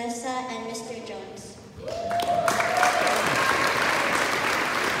 DeMesa, and Mr. Jones.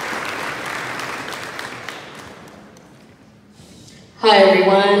 Hi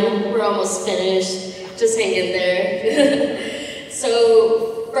everyone, we're almost finished. Just hang in there.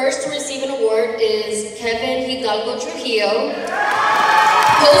 So, first to receive an award is Kevin Hidalgo Trujillo.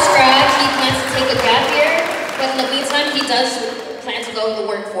 Post-grad, he plans to take a gap year, but in the meantime, he does plan to go in the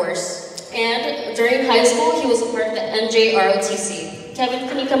workforce. And during high school, he was a part of the NJROTC. Kevin,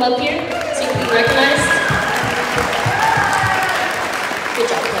 can you come up here so you can be recognized? Good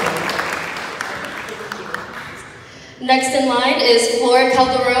job, Kevin. Next in line is Flora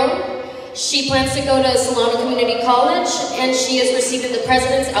Calderon. She plans to go to Solano Community College, and she is receiving the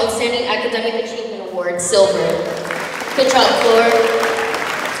President's Outstanding Academic Achievement Award, Silver. Good job, Flora.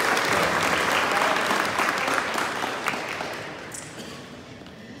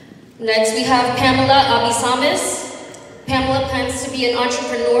 Next, we have Pamela Abisamis. Pamela plans to be an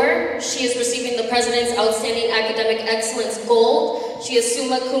entrepreneur. She is receiving the President's Outstanding Academic Excellence Gold. She is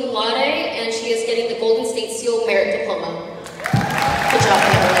summa cum laude, and she is getting the Golden State Seal Merit Diploma. Good job,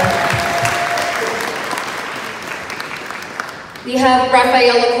 Pamela. We have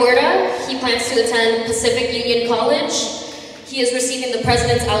Rafael Lacorda. He plans to attend Pacific Union College. He is receiving the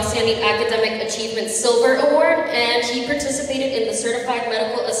President's Outstanding Academic Achievement Silver Award, and he participated in the Certified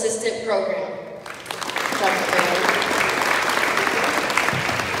Medical Assistant Program. Good job, Rafael.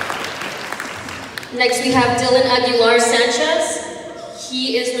 Next, we have Dylan Aguilar Sanchez.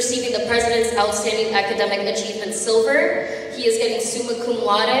 He is receiving the President's Outstanding Academic Achievement Silver. He is getting summa cum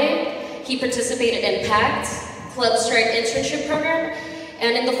laude. He participated in PACT, Club Strike Internship Program,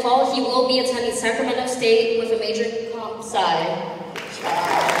 and in the fall, he will be attending Sacramento State with a major comp sci.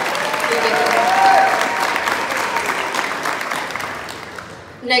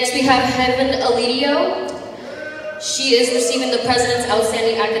 Next, we have Heaven Alidio. She is receiving the President's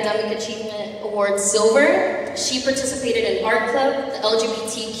Outstanding Academic Achievement Award Silver. She participated in Art Club, the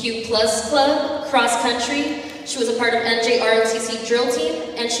LGBTQ+ Club, Cross Country. She was a part of NJROTC Drill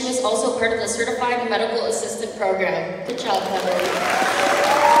Team, and she was also a part of the Certified Medical Assistant Program. Good job, Heather.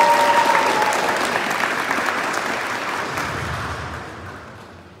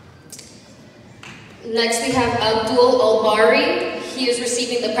 Next, we have Abdul Albari. He is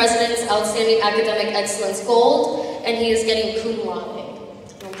receiving the President's Outstanding Academic Excellence Gold, and he is getting cum laude.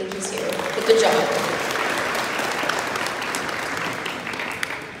 I don't think he's here, but good job.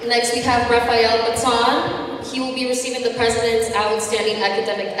 Next, we have Rafael Baton. he will be receiving the President's Outstanding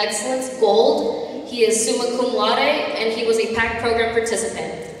Academic Excellence Gold. He is summa cum laude, and he was a PAC program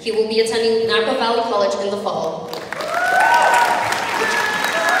participant. He will be attending Napa Valley College in the fall.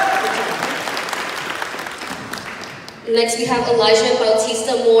 Next, we have Elijah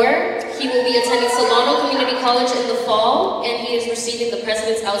Bautista Moore. He will be attending Solano Community College in the fall, and he is receiving the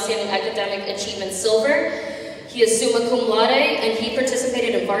President's Outstanding Academic Achievement Silver. He is summa cum laude, and he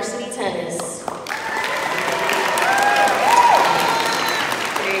participated in varsity tennis.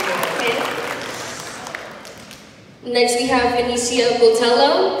 There you go, okay. Next, we have Benicia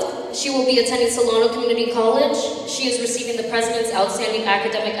Botello. She will be attending Solano Community College. She is receiving the President's Outstanding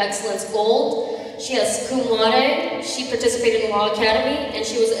Academic Excellence Gold. She has cum laude, she participated in the Law Academy, and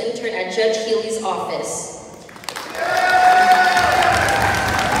she was an intern at Judge Healy's office.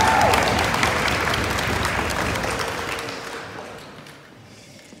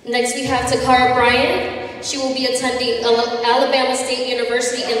 Next we have Takara Bryant. She will be attending Alabama State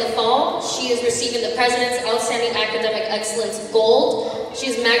University in the fall. She is receiving the President's Outstanding Academic Excellence Gold. She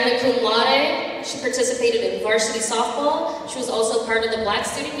is magna cum laude. She participated in varsity softball. She was also part of the Black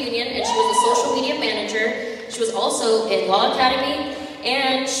Student Union, and she was a social media manager. She was also in Law Academy,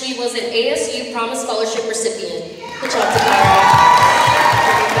 and she was an ASU Promise Scholarship recipient. Good job, Takara.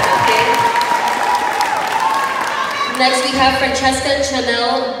 Okay. Next, we have Francesca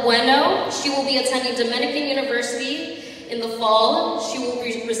Chanel Bueno. She will be attending Dominican University in the fall. She will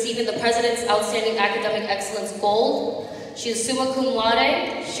be receiving the President's Outstanding Academic Excellence Gold. She is summa cum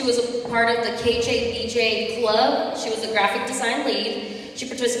laude. She was a part of the KJBJ club. She was a graphic design lead. She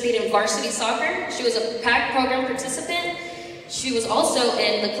participated in varsity soccer. She was a PAC program participant. She was also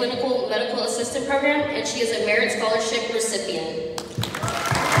in the clinical medical assistant program, and she is a merit scholarship recipient.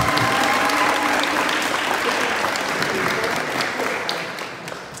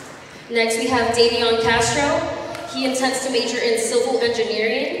 Next, we have Davion Castro. He intends to major in civil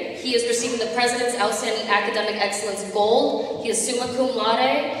engineering. He is receiving the President's Outstanding Academic Excellence Gold. He is summa cum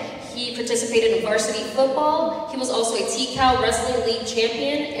laude. He participated in varsity football. He was also a T-Cal Wrestling League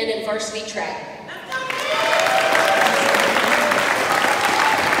champion and in varsity track.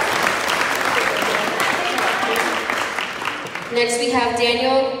 Next, we have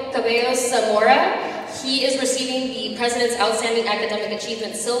Daniel Cabello Zamora. He is receiving the President's Outstanding Academic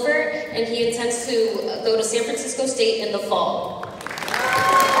Achievement Silver, and he intends to go to San Francisco State in the fall.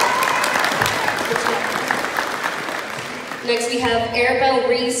 Next, we have Arabelle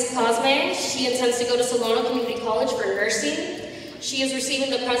Reese Cosme. She intends to go to Solano Community College for nursing. She is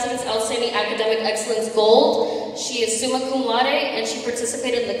receiving the President's Outstanding Academic Excellence Gold. She is summa cum laude, and she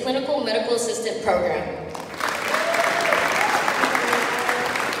participated in the Clinical Medical Assistant program.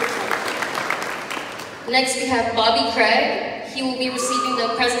 Next, we have Bobby Craig. He will be receiving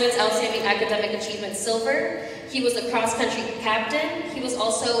the President's Outstanding Academic Achievement Silver. He was a cross-country captain. He was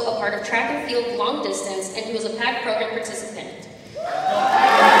also a part of track and field long distance, and he was a PAC program participant.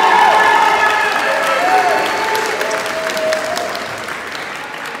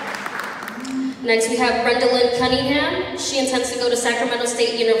 Next, we have Brenda Lynn Cunningham. She intends to go to Sacramento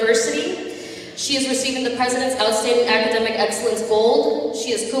State University. She is receiving the President's Outstanding Academic Excellence Gold.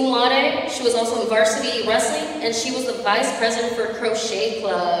 She is cum laude. She was also in varsity wrestling, and she was the vice president for Crochet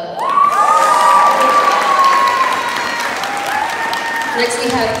Club. Next,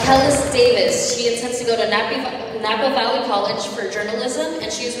 we have Kellis Davis. She intends to go to Napa Valley College for journalism,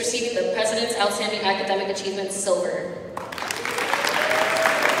 and she is receiving the President's Outstanding Academic Achievement Silver.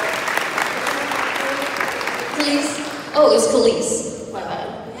 Police. Oh, it was police. My bad.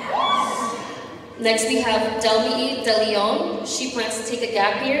 Next, we have Delmi De Leon. She plans to take a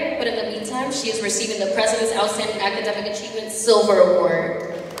gap year, but in the meantime, she is receiving the President's Outstanding Academic Achievement Silver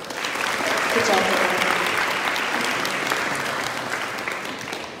Award. Good job, Delmi.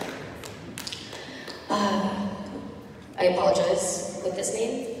 I apologize with this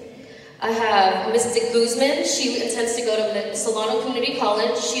name. I have Ms. De Guzman. She intends to go to Solano Community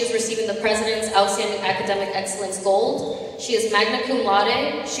College. She is receiving the President's Outstanding Academic Excellence Gold. She is magna cum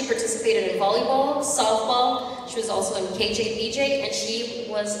laude. She participated in volleyball, softball. She was also in KJBJ, and she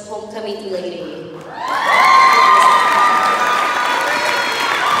was homecoming lady.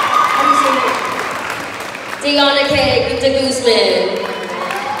 How do you say that? Deanna K. De Guzman.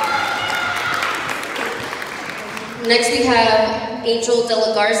 Next, we have Angel De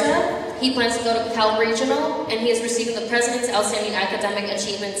La Garza. He plans to go to Cal Regional, and he is receiving the President's Outstanding Academic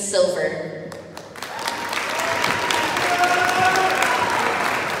Achievement Silver.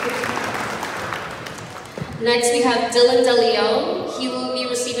 Next, we have Dylan De Leon. He will be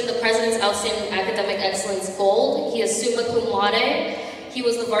receiving the President's Outstanding Academic Excellence Gold. He is summa cum laude. He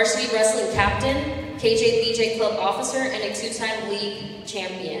was the varsity wrestling captain. KJBJ Club Officer, and a two-time league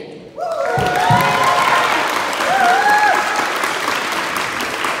champion.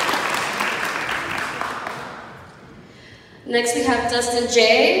 Next we have Dustin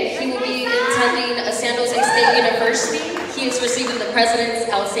J. He will be attending San Jose State University. He is receiving the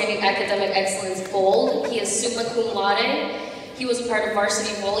President's Outstanding Academic Excellence Gold. He is summa cum laude. He was a part of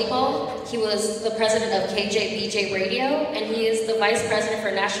varsity volleyball. He was the president of KJBJ Radio, and he is the vice president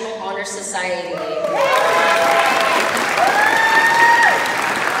for National Honor Society.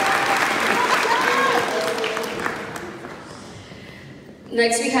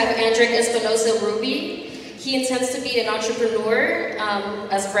 Next we have Andric Espinosa Ruby. He intends to be an entrepreneur.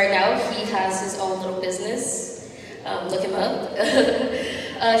 As of right now, he has his own little business. Look him up.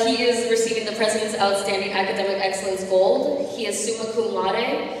 He is receiving the President's Outstanding Academic Excellence Gold. He is summa cum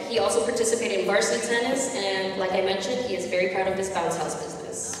laude. He also participated in varsity tennis, and like I mentioned, he is very proud of his bounce house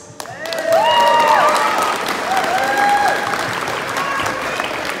business.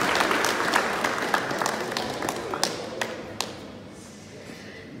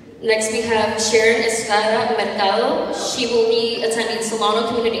 Next we have Sharon Estrada Mercado. She will be attending Solano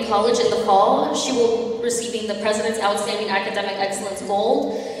Community College in the fall. She will be receiving the President's Outstanding Academic Excellence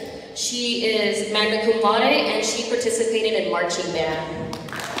Gold. She is magna cum laude, and she participated in marching band.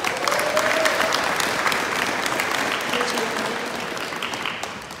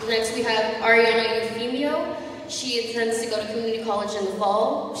 Next we have Ariana Eufemio. She intends to go to community college in the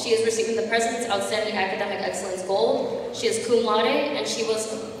fall. She is receiving the President's Outstanding Academic Excellence Gold. She is cum laude, and she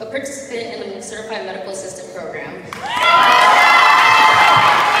was a participant in the Certified Medical Assistant program.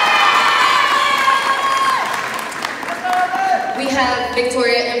 We have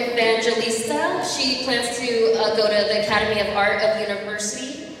Victoria Evangelista. She plans to go to the Academy of Art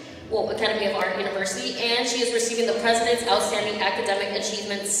University, and she is receiving the President's Outstanding Academic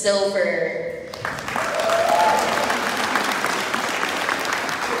Achievement Silver.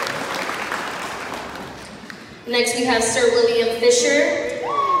 Next we have Sir William Fisher.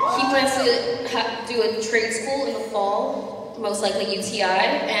 He plans to do a trade school in the fall, most likely UTI,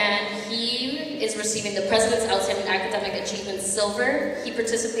 and he is receiving the President's Outstanding Academic Achievement Silver. He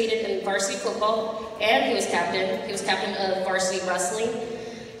participated in varsity football, and he was captain. He was captain of varsity wrestling.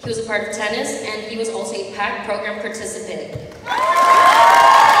 He was a part of tennis, and he was also a PAC program participant.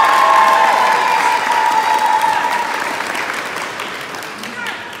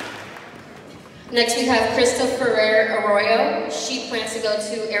 Next we have Krista Ferrer Arroyo. She plans to go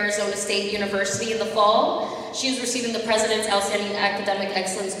to Arizona State University in the fall. She is receiving the President's Outstanding Academic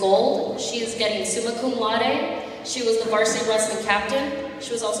Excellence Gold. She is getting summa cum laude. She was the varsity wrestling captain.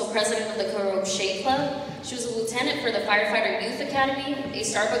 She was also president of the Crochet Club. She was a lieutenant for the Firefighter Youth Academy, a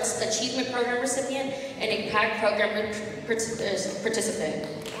Starbucks Achievement Program recipient, and a PAC program participant.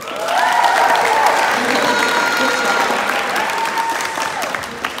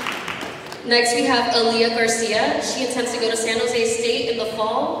 Next we have Aaliyah Garcia. She intends to go to San Jose State in the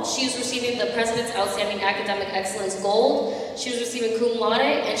fall. She is receiving the President's Outstanding Academic Excellence Gold. She was receiving cum laude,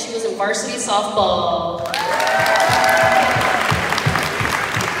 and she was in varsity softball.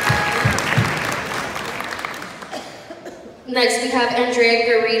 Next we have Andrea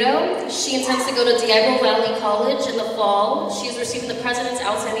Garrido. She intends to go to Diego Valley College in the fall. She is receiving the President's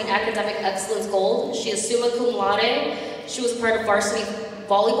Outstanding Academic Excellence Gold. She is summa cum laude. She was a part of varsity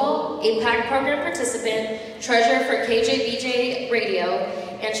volleyball, a PAC program participant, treasurer for KJBJ Radio,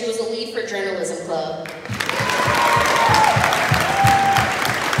 and she was a lead for Journalism Club.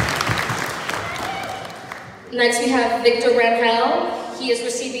 Next we have Victor Rangel. He is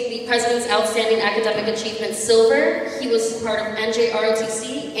receiving the President's Outstanding Academic Achievement Silver. He was part of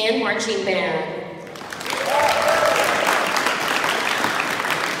NJROTC and marching band.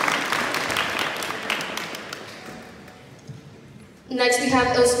 Next we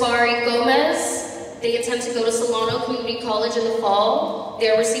have Osfari Gomez. They intend to go to Solano Community College in the fall. They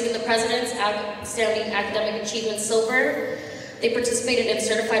are receiving the President's Outstanding Academic Achievement Silver. They participated in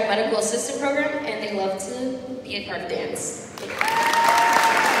Certified Medical Assistant program, and they love to be a part of dance.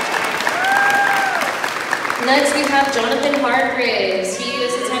 Next we have Jonathan Hargraves. He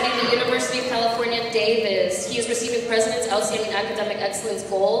is attending the University of California, Davis. He is receiving President's Outstanding Academic Excellence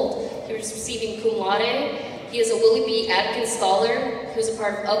Gold. He is receiving cum laude. He is a Willie B. Atkins Scholar. He was a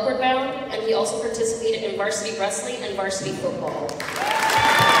part of Upward Bound, and he also participated in varsity wrestling and varsity football.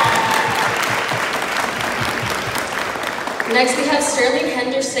 Next we have Sterling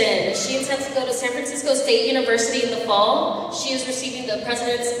Henderson. She intends to go to San Francisco State University in the fall. She is receiving the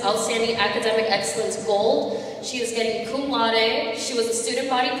President's Outstanding Academic Excellence Gold. She is getting cum laude. She was a student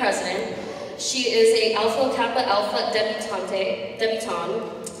body president. She is a Alpha Kappa Alpha debutante.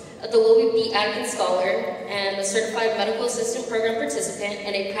 the Louis B. Atkins Scholar, and a Certified Medical Assistant Program participant,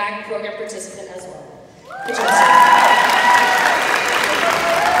 and a PAC program participant as well. Good job, sir.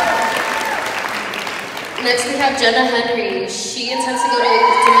 Next, we have Jenna Henry. She intends to go to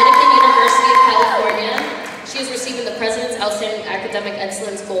Dominican University of California. She is receiving the President's Outstanding Academic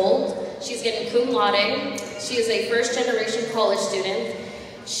Excellence Gold. She's getting cum laude. She is a first-generation college student.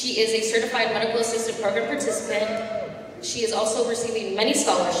 She is a Certified Medical Assistant Program participant. She is also receiving many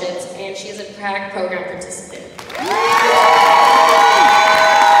scholarships, and she is a PAC program participant.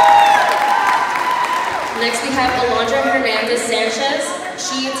 Next, we have Alondra Hernandez Sanchez.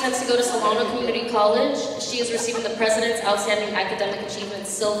 She intends to go to Solano Community College. She is receiving the President's Outstanding Academic Achievement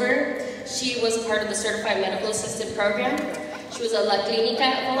Silver. She was a part of the Certified Medical Assistant Program. She was a La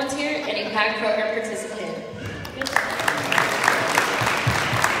Clinica volunteer and a PAC program participant.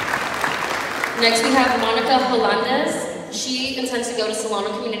 Next, we have Monica Holandes. She intends to go to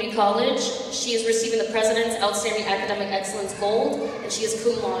Solano Community College. She is receiving the President's Outstanding Academic Excellence Gold, and she is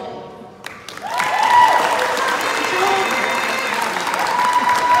cum laude.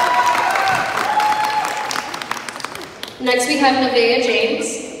 Next, we have Nevaeh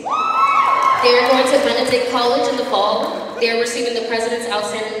James. They are going to Benedict College in the fall. They are receiving the President's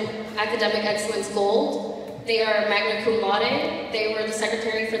Outstanding Academic Excellence Gold. They are magna cum laude. They were the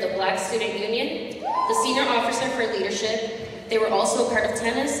secretary for the Black Student Union, the senior officer for leadership. They were also a part of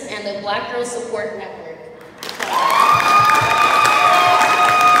tennis and the Black Girls Support Network.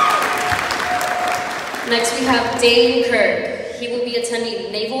 Next, we have Dane Kirk. He will be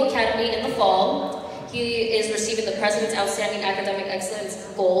attending Naval Academy in the fall. He is receiving the President's Outstanding Academic Excellence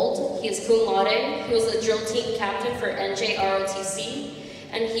Gold. He is cum laude. He was the drill team captain for NJROTC.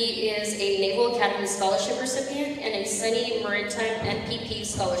 And he is a Naval Academy Scholarship recipient and a Sunny Maritime NPP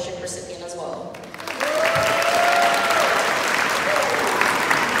Scholarship recipient as well.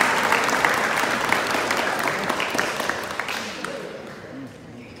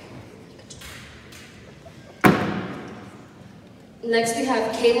 Next, we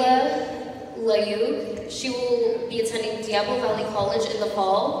have Kayla Layug. She will be attending Diablo Valley College in the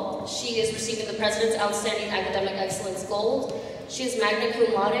fall. She is receiving the President's Outstanding Academic Excellence Gold. She is magna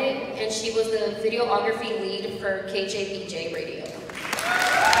cum laude, and she was the videography lead for KJBJ Radio.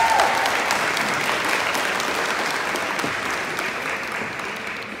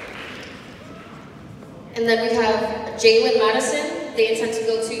 And then we have Jalen Madison. They intend to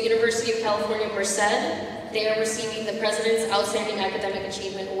go to University of California, Merced. They are receiving the President's Outstanding Academic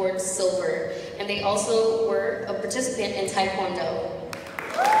Achievement Award Silver, and they also were a participant in Taekwondo.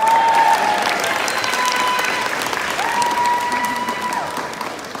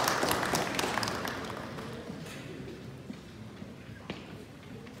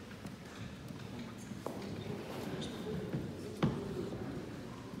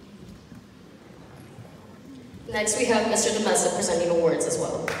 Next, we have Mr. DeMessa presenting awards as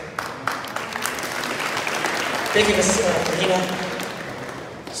well. Thank you, Ms. Regina.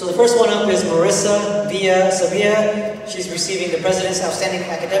 So the first one up is Marissa Villa-Sabia. She's receiving the President's Outstanding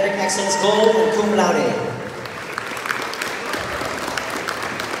Academic Excellence Gold and cum laude.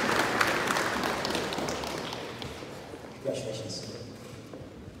 Congratulations.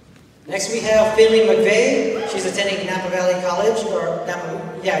 Next we have Finley McVeigh. She's attending Napa Valley College,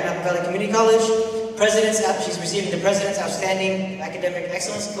 Napa Valley Community College. She's receiving the President's Outstanding Academic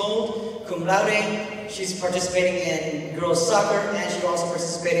Excellence Gold, cum laude. She's participating in girls soccer, and she also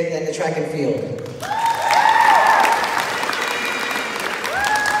participated in the track and field.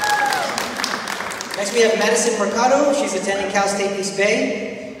 Next we have Madison Mercado. She's attending Cal State East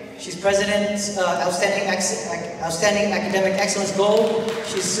Bay. She's President's Outstanding Academic Excellence Gold.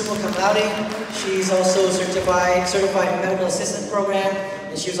 She's summa cum laude. She's also certified Medical Assistant Program,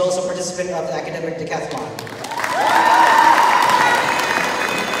 and she was also a participant of the Academic Decathlon.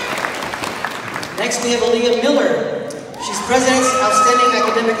 Next, we have Aaliyah Miller. She's President's Outstanding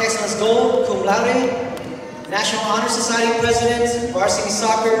Academic Excellence Gold, cum laude, National Honor Society President, Varsity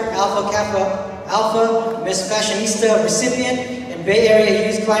Soccer, Alpha, Miss Fashionista recipient, and Bay Area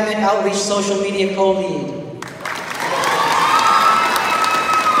Youth Climate Outreach Social Media co-lead.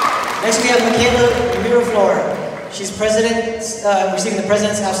 Next, we have Michaela Miraflor. She's receiving the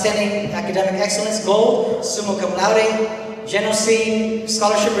President's Outstanding Academic Excellence Gold, summa cum laude, Genocide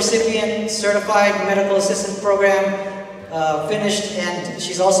Scholarship recipient, Certified Medical Assistant Program finished, and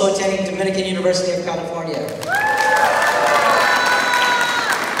she's also attending Dominican University of California.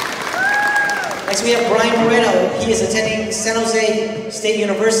 Next we have Brian Moreno. He is attending San Jose State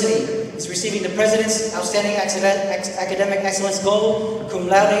University. He's receiving the President's Outstanding Academic Excellence Gold, cum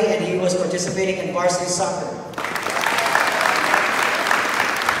laude, and he was participating in varsity soccer.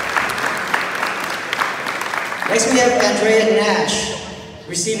 Next we have Andrea Nash,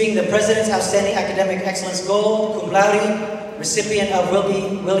 receiving the President's Outstanding Academic Excellence Gold, cum laude, recipient of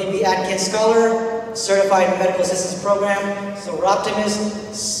Willie B. Atkins Scholar, Certified Medical Assistance Program, Silver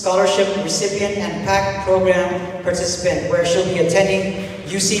Optimist, Scholarship recipient, and PAC Program participant, where she'll be attending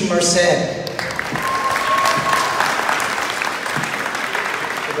UC Merced.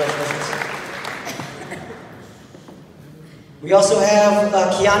 Congratulations. We also have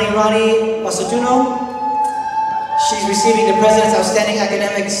Kiani Rani Masutuno. She's receiving the President's Outstanding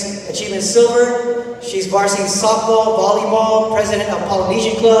Academics Achievement Silver. She's varsity softball, volleyball, president of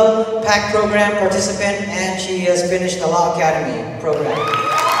Polynesian Club, PAC program participant, and she has finished the Law Academy program.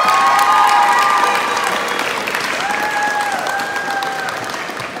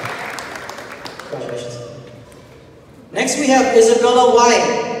 Congratulations. Next we have Isabella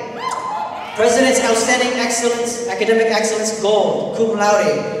White, President's Outstanding Excellence, Academic Excellence Gold, cum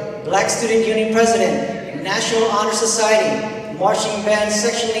laude, Black Student Union President, National Honor Society, Marching Band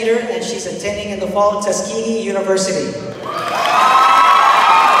Section Leader, and she's attending in the fall Tuskegee University.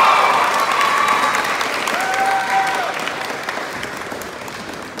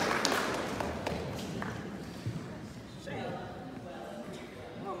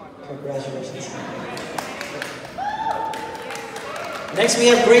 Congratulations. Next we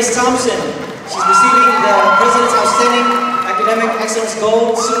have Grace Thompson. She's receiving the President's Outstanding Academic Excellence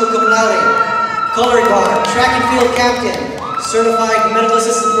Gold, summa cum laude. Color Guard, Track and Field Captain, Certified Medical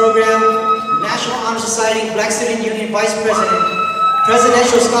Assistant Program, National Honor Society, Black Student Union Vice President,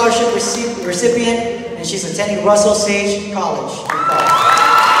 Presidential Scholarship recipient, and she's attending Russell Sage College.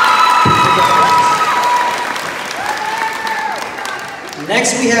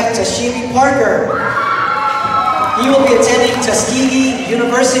 Next we have Tashimi Parker. He will be attending Tuskegee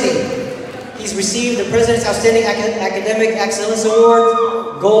University. He's received the President's Outstanding Academic Excellence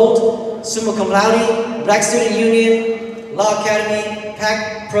Award, Gold, summa cum laude, Black Student Union, Law Academy,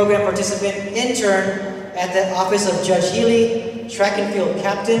 PAC program participant, intern at the Office of Judge Healy, Track and Field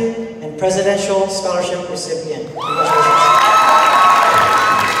Captain, and Presidential Scholarship recipient. Congratulations.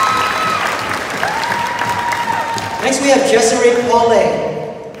 Next we have Jessere Pauley.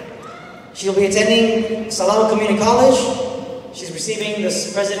 She'll be attending Salamo Community College. She's receiving the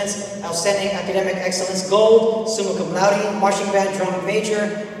President's Outstanding Academic Excellence Gold, summa cum laude, marching band drum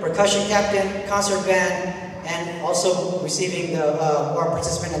major, percussion captain, concert band, and also receiving the or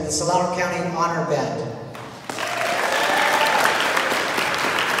participant in the Solano County Honor Band.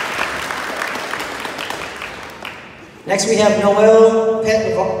 Next we have Noel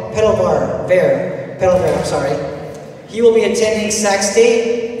Petalvar, I'm sorry. He will be attending Sac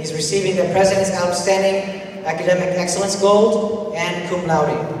State. He's receiving the President's Outstanding Academic Excellence Gold and cum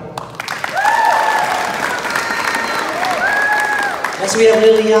laude. Next we have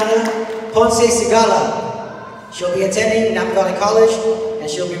Liliana Ponce Sigala. She'll be attending Napa Valley College and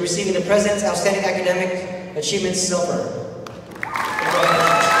she'll be receiving the President's Outstanding Academic Achievement Silver.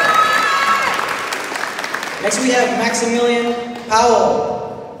 Next we have Maximilian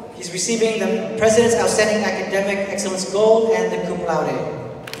Powell. He's receiving the President's Outstanding Academic Excellence Gold and the cum laude.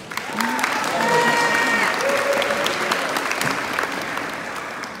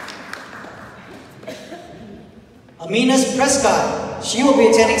 Minas Prescott. She will be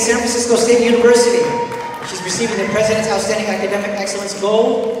attending San Francisco State University. She's receiving the President's Outstanding Academic Excellence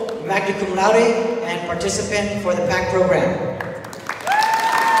Gold, magna cum laude, and participant for the PAC program.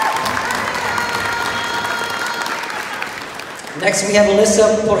 Next we have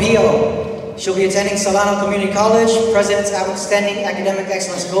Alyssa Portillo. She'll be attending Solano Community College, President's Outstanding Academic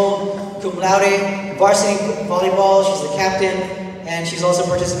Excellence Gold, cum laude, varsity volleyball. She's the captain, and she's also a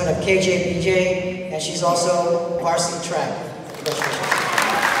participant of KJPJ. And she's also varsity track. Congratulations.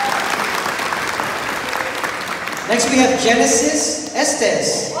 Next we have Genesis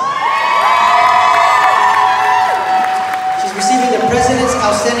Estes. She's receiving the President's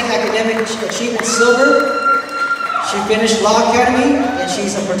Outstanding Academic Achievement Silver. She finished Law Academy and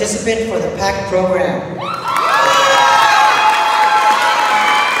she's a participant for the PAC program.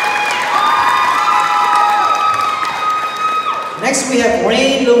 Next we have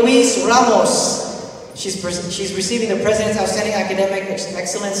Rain Luis Ramos. She's receiving the President's Outstanding Academic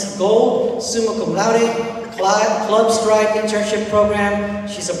Excellence Gold, summa cum laude, Club Stride Internship Program.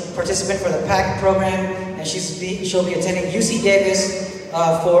 She's a participant for the PAC program, and she'll be attending UC Davis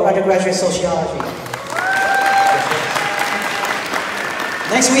for undergraduate sociology.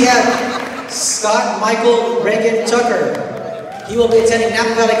 Next we have Scott Michael Reagan Tucker. He will be attending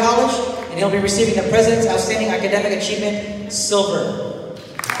Napa Valley College, and he'll be receiving the President's Outstanding Academic Achievement Silver.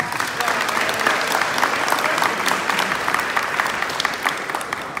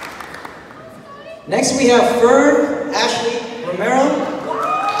 Next we have Fern Ashley Romero.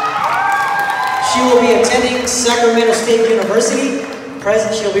 She will be attending Sacramento State University.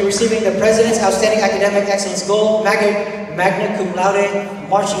 She'll be receiving the President's Outstanding Academic Excellence Gold, Magna Cum Laude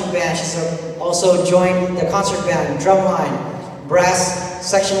Marching Band. She's also joined the concert band, drumline, brass,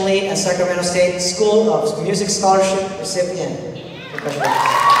 section lead, and Sacramento State School of Music Scholarship recipient.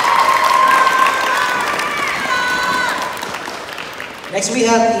 Next we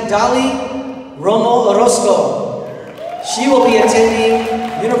have Idali Romo Orozco. She will be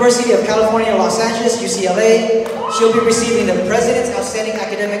attending University of California, Los Angeles, UCLA. She'll be receiving the President's Outstanding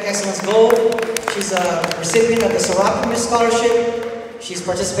Academic Excellence Gold. She's a recipient of the Serapis Scholarship. She's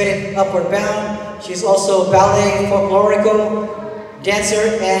participated in Upward Bound. She's also ballet folklorico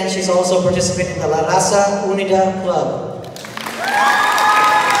dancer, and she's also participated in the La Raza Unida Club.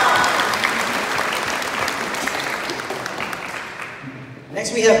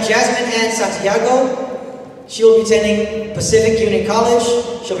 Next we have Jasmine Ann Santiago. She will be attending Pacific Union College.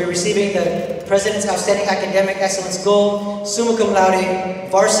 She'll be receiving the President's Outstanding Academic Excellence Gold, summa cum laude,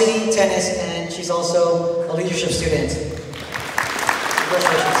 varsity tennis, and she's also a leadership student.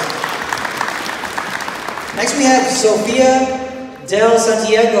 Congratulations. Next we have Sofia Del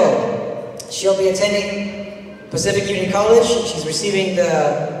Santiago. She'll be attending Pacific Union College. She's receiving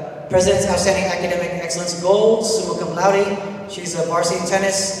the President's Outstanding Academic Excellence Gold, summa cum laude. She's a varsity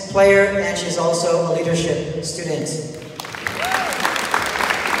tennis player, and she's also a leadership student.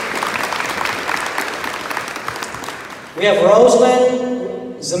 We have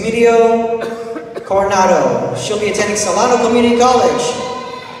Rosalind Zamidio Coronado. She'll be attending Solano Community College.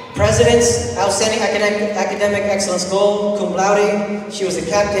 President's Outstanding Academic Excellence Gold, cum laude. She was the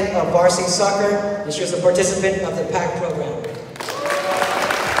captain of varsity soccer, and she was a participant of the PAC program.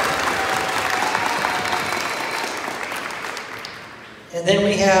 And then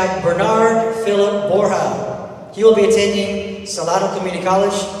we have Bernard Philip Borja. He will be attending Solano Community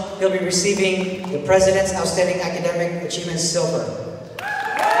College. He'll be receiving the President's Outstanding Academic Achievement Silver.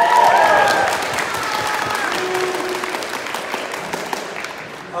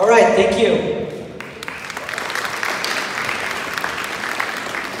 All right, thank you.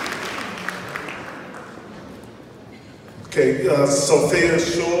 Okay, Sophia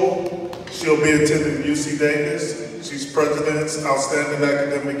Schul, she'll be attending UC Davis. She's President's Outstanding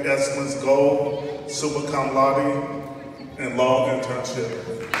Academic Excellence Gold, summa cum laude, and law internship.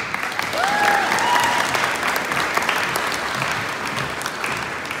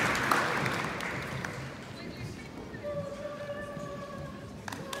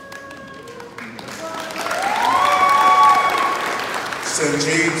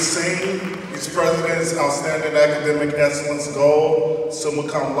 Sanjeev Singh, he's President's Outstanding Academic Excellence Gold, summa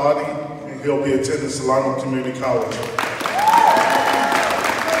cum laude, and he'll be attending Solano Community College.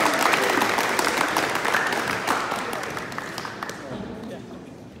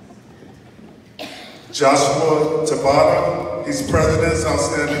 Joshua Tabata, he's President's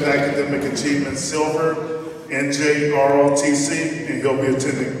Outstanding Academic Achievement Silver, NJROTC, and he'll be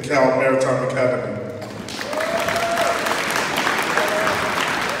attending Cal Maritime Academy.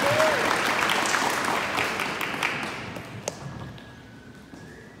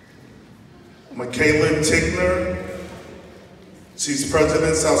 Michaela Tickner, she's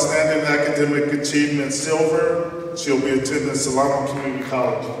President's Outstanding Academic Achievement Silver. She'll be attending Solano Community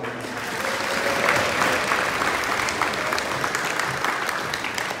College.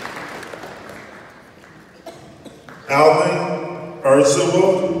 Alvin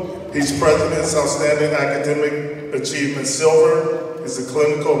Urzula, he's President's Outstanding Academic Achievement Silver. He's a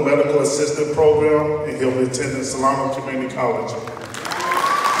clinical medical assistant program, and he'll be attending Solano Community College.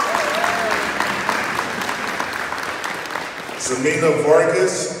 Zamina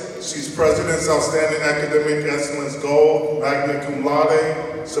Vargas, she's President's Outstanding Academic Excellence Gold, Magna Cum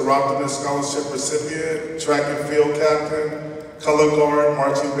Laude, Serapis Scholarship recipient, track and field captain, color guard,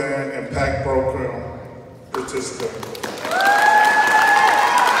 marching band, and PAC program participant.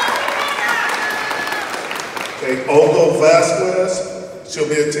 Okay, Olga Vasquez, she'll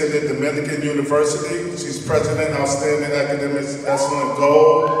be attending Dominican University. She's President Outstanding Academic Excellence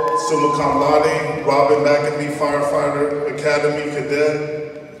Gold, summa cum laude, Robin McAfee Firefighter Academy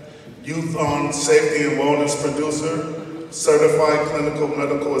Cadet, Youth on Safety and Wellness Producer, Certified Clinical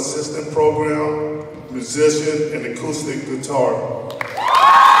Medical Assistant Program, musician, and acoustic guitar.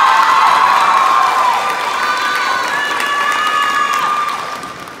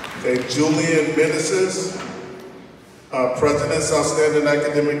 Okay, Julian Meneses, President's Outstanding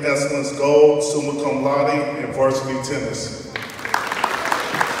Academic Excellence Gold, summa cum laude, and varsity tennis.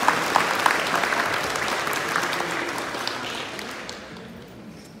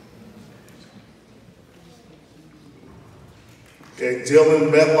 Okay,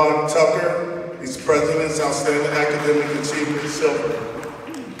 Dylan Medlock Tucker, he's President's Outstanding Academic Achievement Silver.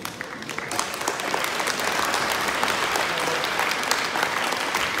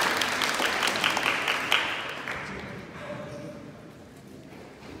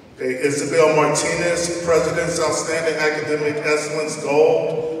 Okay, Isabel Martinez, President's Outstanding Academic Excellence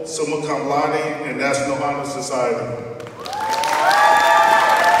Gold, summa cum laude, and National Honor Society.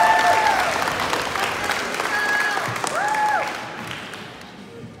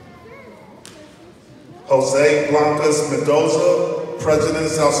 Jose Blancas Mendoza,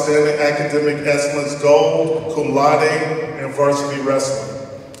 President's Outstanding Academic Excellence Gold, cum laude, and varsity wrestling.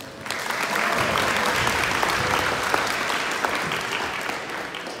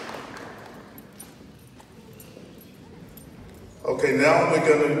 Okay, now we're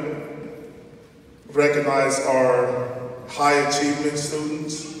going to recognize our high achievement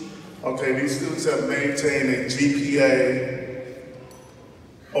students. Okay, these students have maintained a GPA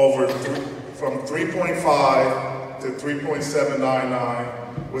from 3.5 to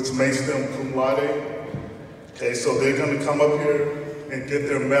 3.799, which makes them cum laude. Okay, so they're going to come up here and get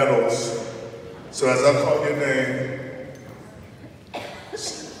their medals. So as I call your name,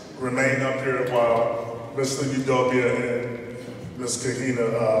 remain up here while Mr. Udobia and Ms.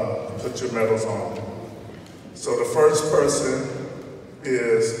 Kahina put your medals on. So the first person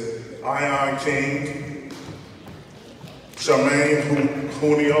is Ion King, Charmaine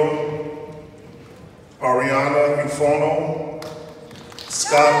Junio, Ariana Ufono,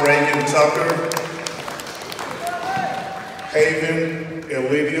 Scott Reagan Tucker, Haven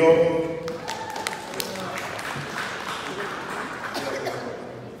Elidio,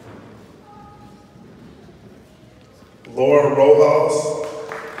 Laura Rojas,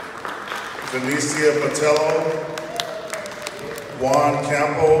 Venicia Patello, Juan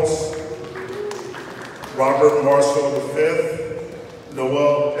Campos, Robert Marshall V,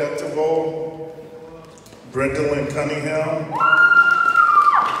 Noel Petivo, Brendolyn Cunningham,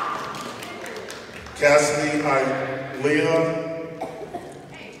 Cassidy Ilea,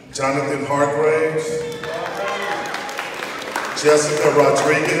 Jonathan Hargraves, Jessica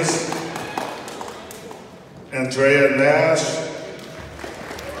Rodriguez, Andrea Nash,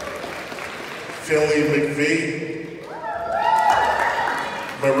 Finley McVie,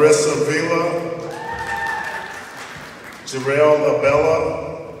 Marissa Vila, Jarrell Abella,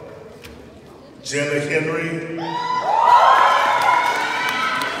 Jenna Henry,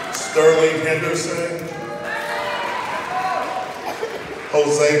 Sterling Henderson,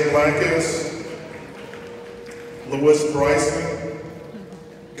 Jose Blancas, Louis Bryson,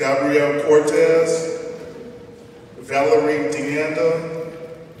 Gabrielle Cortez, Valerie Deanda,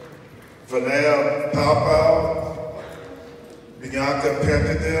 Vanessa Paupau, Bianca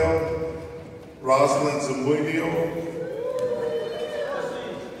Pankadel, Rosalind Zamudio,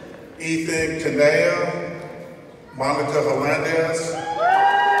 Ethan Kanea, Monica Hernandez,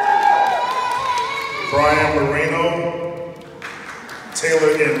 Brian Marino,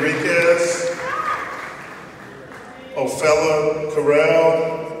 Taylor Enriquez, Ophella Carell,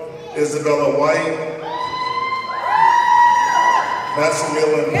 Isabella White,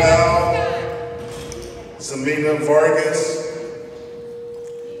 Maximilian Powell, Zamina Vargas,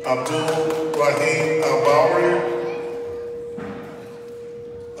 Abdul Rahim Al-Bawri,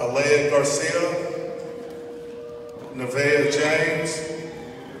 Alea Garcia, Nevaeh James,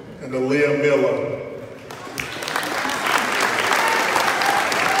 and Aaliyah Miller.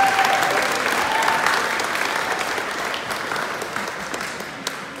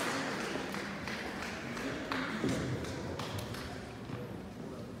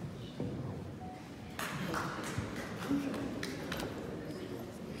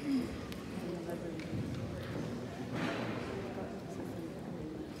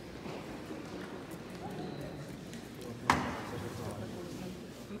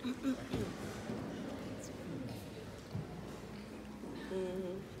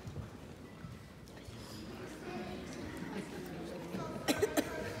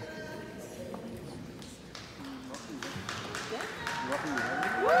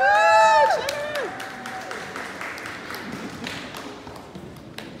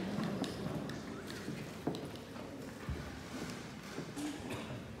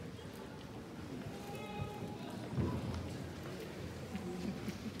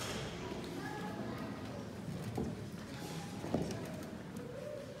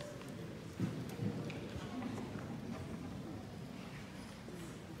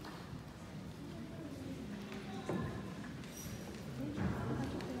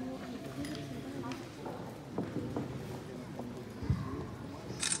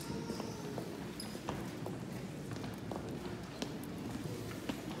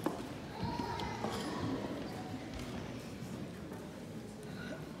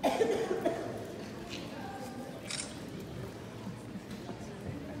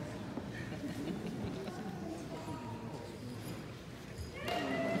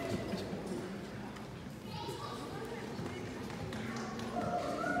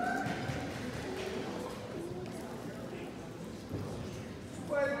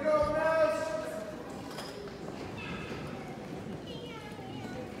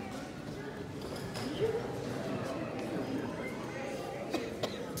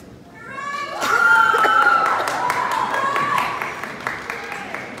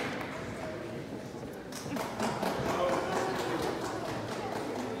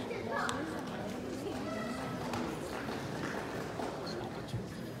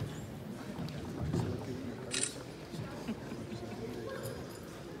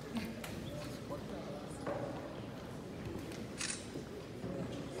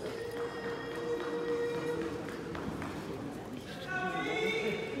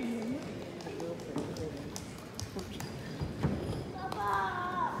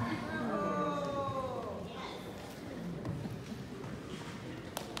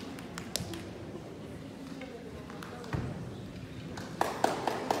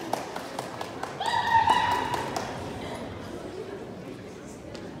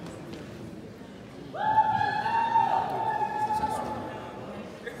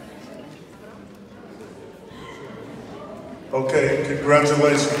 Okay,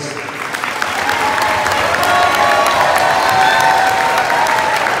 congratulations.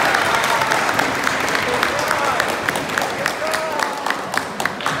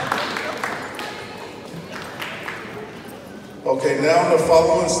 Okay, now the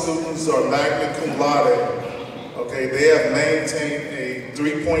following students are magna cum laude. Okay, they have maintained a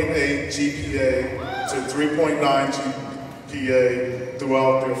 3.8 GPA to 3.9 GPA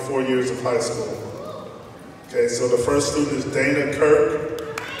throughout their 4 years of high school. Okay, so the first student is Dana Kirk,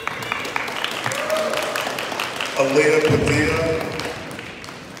 Aaliyah Padilla,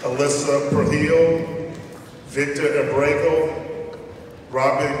 Alyssa Perhil, Victor Abrego,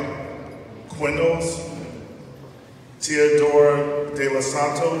 Robin Quindos, Teodora De Los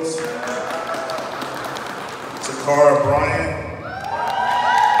Santos, Takara Bryant,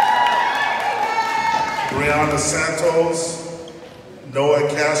 Brianna Santos, Noah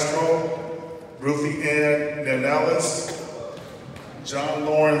Castro, Ruthie Ann Nanellis, John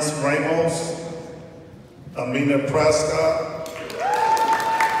Lawrence Ramos, Amina Prescott,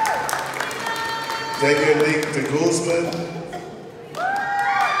 Degenique de Guzman,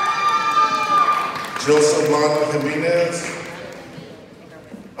 Joseph Lana Jimenez,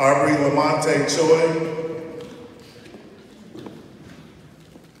 Aubrey Lamonte Choi,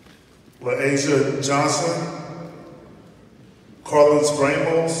 LaAsia Johnson, Carlos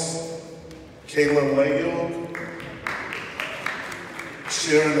Ramos, Kayla Layo,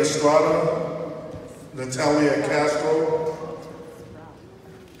 Sharon Estrada, Natalia Castro,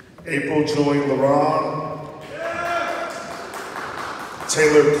 April Joy Laron,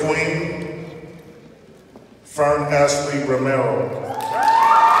 Taylor Queen, Fern Ashley Romero.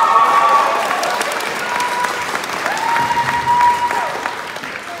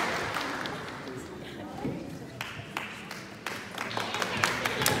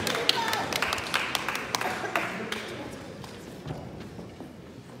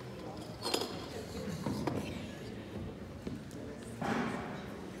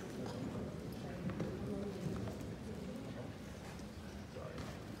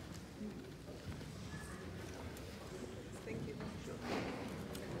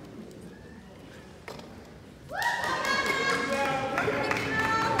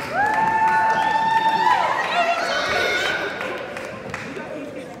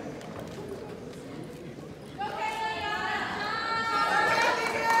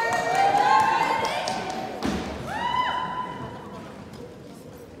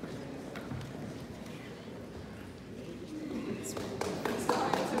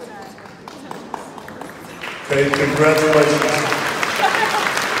 Okay, congratulations.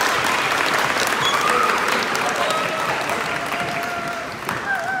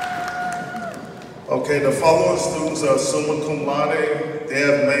 Okay, the following students are summa cum laude. They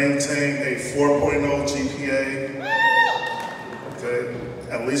have maintained a 4.0 GPA. Okay,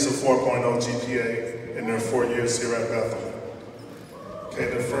 at least a 4.0 GPA in their 4 years here at Bethel. Okay,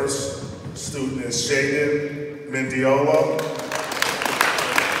 the first student is Shaden Mendiola,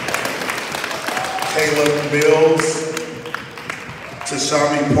 Caleb Mills,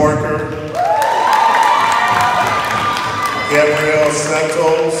 Tashami Parker, Gabrielle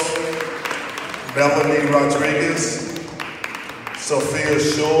Santos, Melanie Rodriguez, Sophia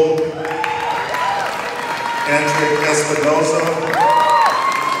Schul, Andrea Espinoza,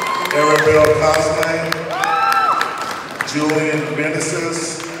 Arabelle Cosme, Julian Meneses,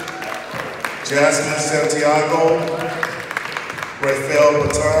 Jasmine Santiago, Rafael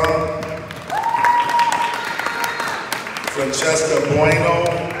Baton, Francesca Bueno,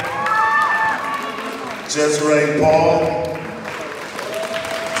 Desiree Paul,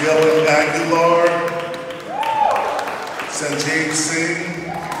 Dylan Aguilar, Sanjeev Singh,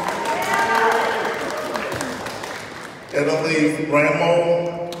 Italy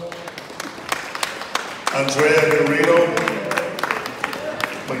Ramo, Andrea Garrido,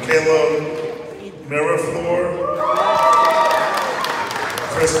 Michaela Miraflor,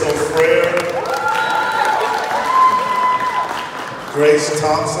 Crystal Frere, Grace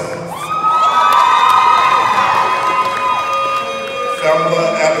Thompson, Pamela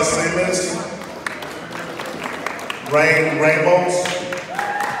Abasimis, Rain Ramos,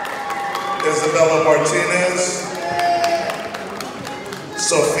 Isabella Martinez,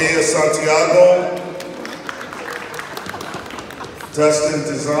 Sofia Santiago, Dustin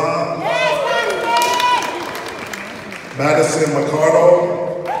Dizan, Madison Mercado,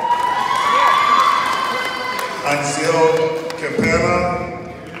 Anzio Campana,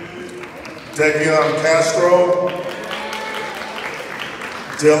 Devion Castro,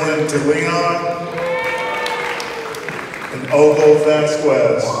 Dylan DeLeon, and Ogo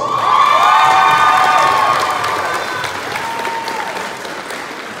Vasquez.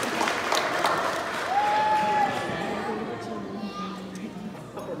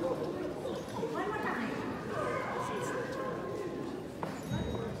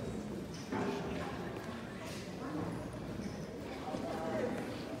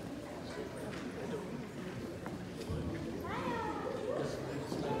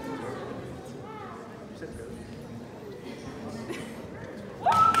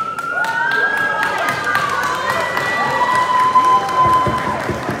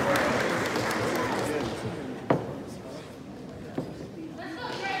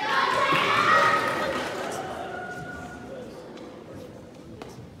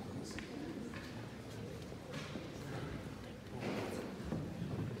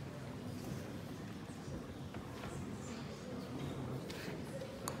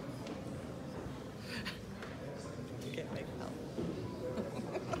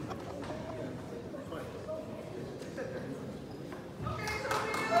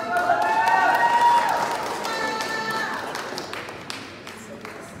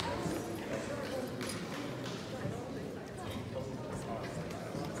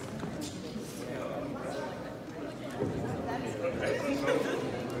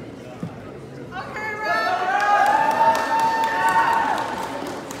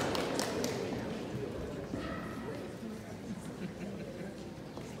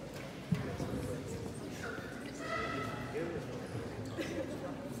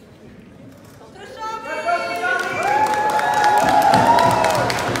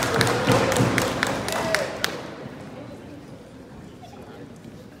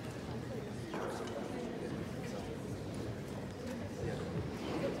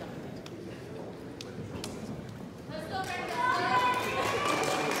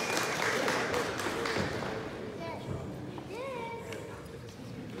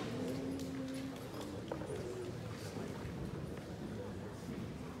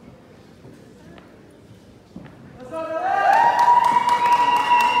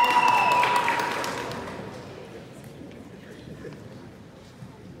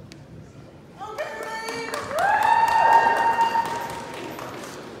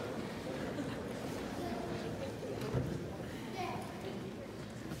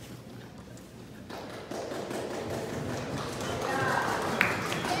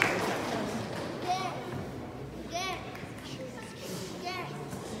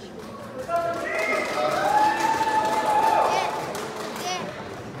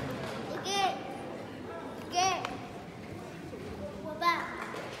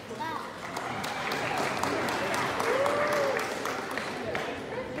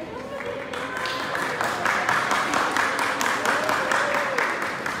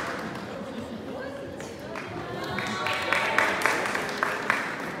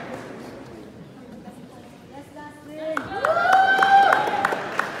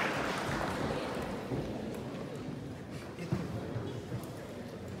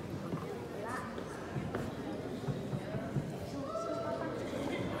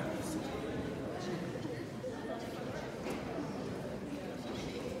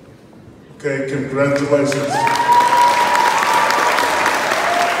 Okay, congratulations.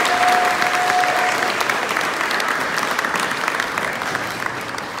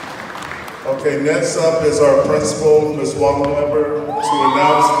 Okay, next up is our principal, Ms. Wallenweber, to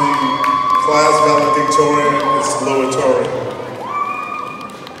announce the class valedictorian, Ms. Salutatorian.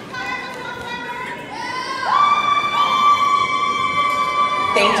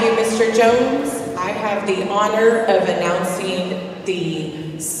 Thank you, Mr. Jones. I have the honor of announcing the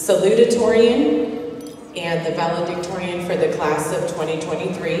salutatorian and the valedictorian for the class of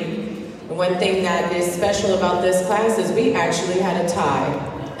 2023. One thing that is special about this class is we actually had a tie,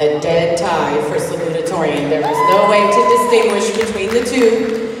 a dead tie for salutatorian. There was no way to distinguish between the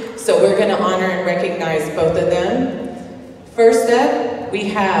two, so we're going to honor and recognize both of them. First up, we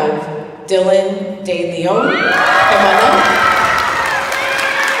have Dylan De Leon. Come on up.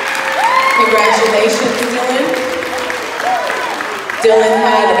 Congratulations, Dylan. Dylan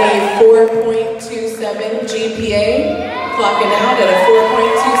had a 4.27 GPA, clocking out at a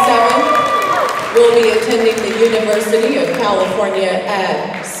 4.27. Will be attending the University of California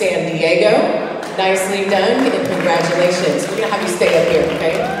at San Diego. Nicely done, and congratulations. We're gonna have you stay up here,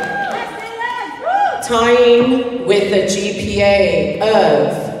 okay? Tying with a GPA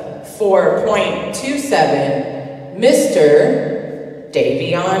of 4.27, Mr.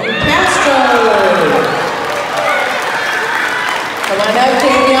 Davion Castro. Come on up,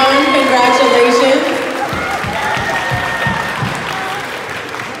 Davion, congratulations.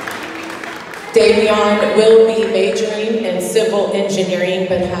 Davion will be majoring in civil engineering,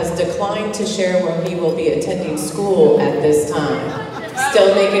 but has declined to share where he will be attending school at this time.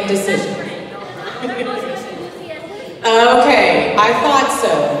 Still making decisions. Okay, I thought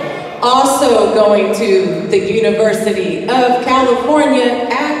so. Also going to the University of California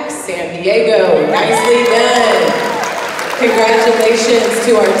at San Diego. Nicely done. Congratulations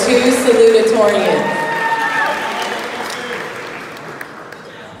to our two salutatorians.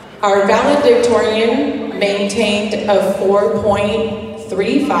 Our valedictorian maintained a 4.35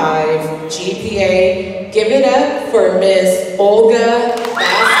 GPA. Give it up for Miss Olga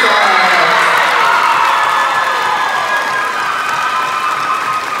Vasquez.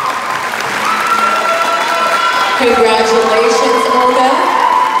 Congratulations, Olga.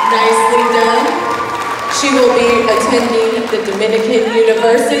 Nicely done. She will be attending the Dominican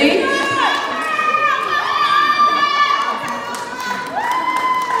University.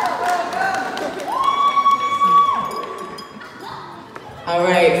 All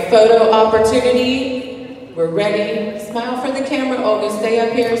right, photo opportunity. We're ready. Smile for the camera, Olga. Stay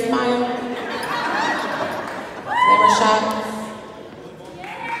up here, smile. Camera shot.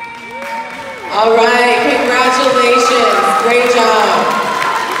 All right, congratulations. Great job.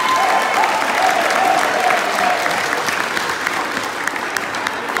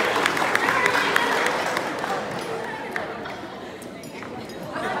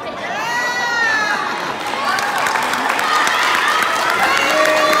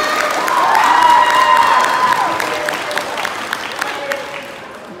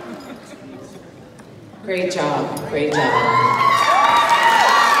 Great job, great job.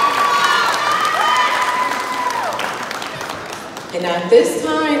 And at this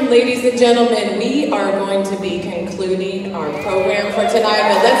time, ladies and gentlemen, we are going to be concluding our program for tonight,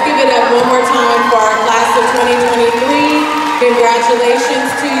 but let's give it up one more time for our class of 2023. Congratulations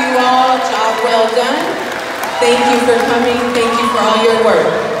to you all, job well done. Thank you for coming, thank you for all your work.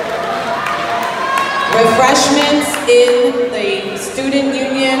 Refreshments in the student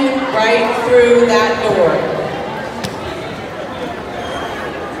union right through that door.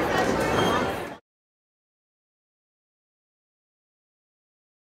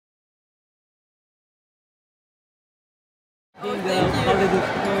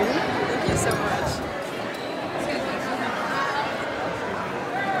 Thank you so much.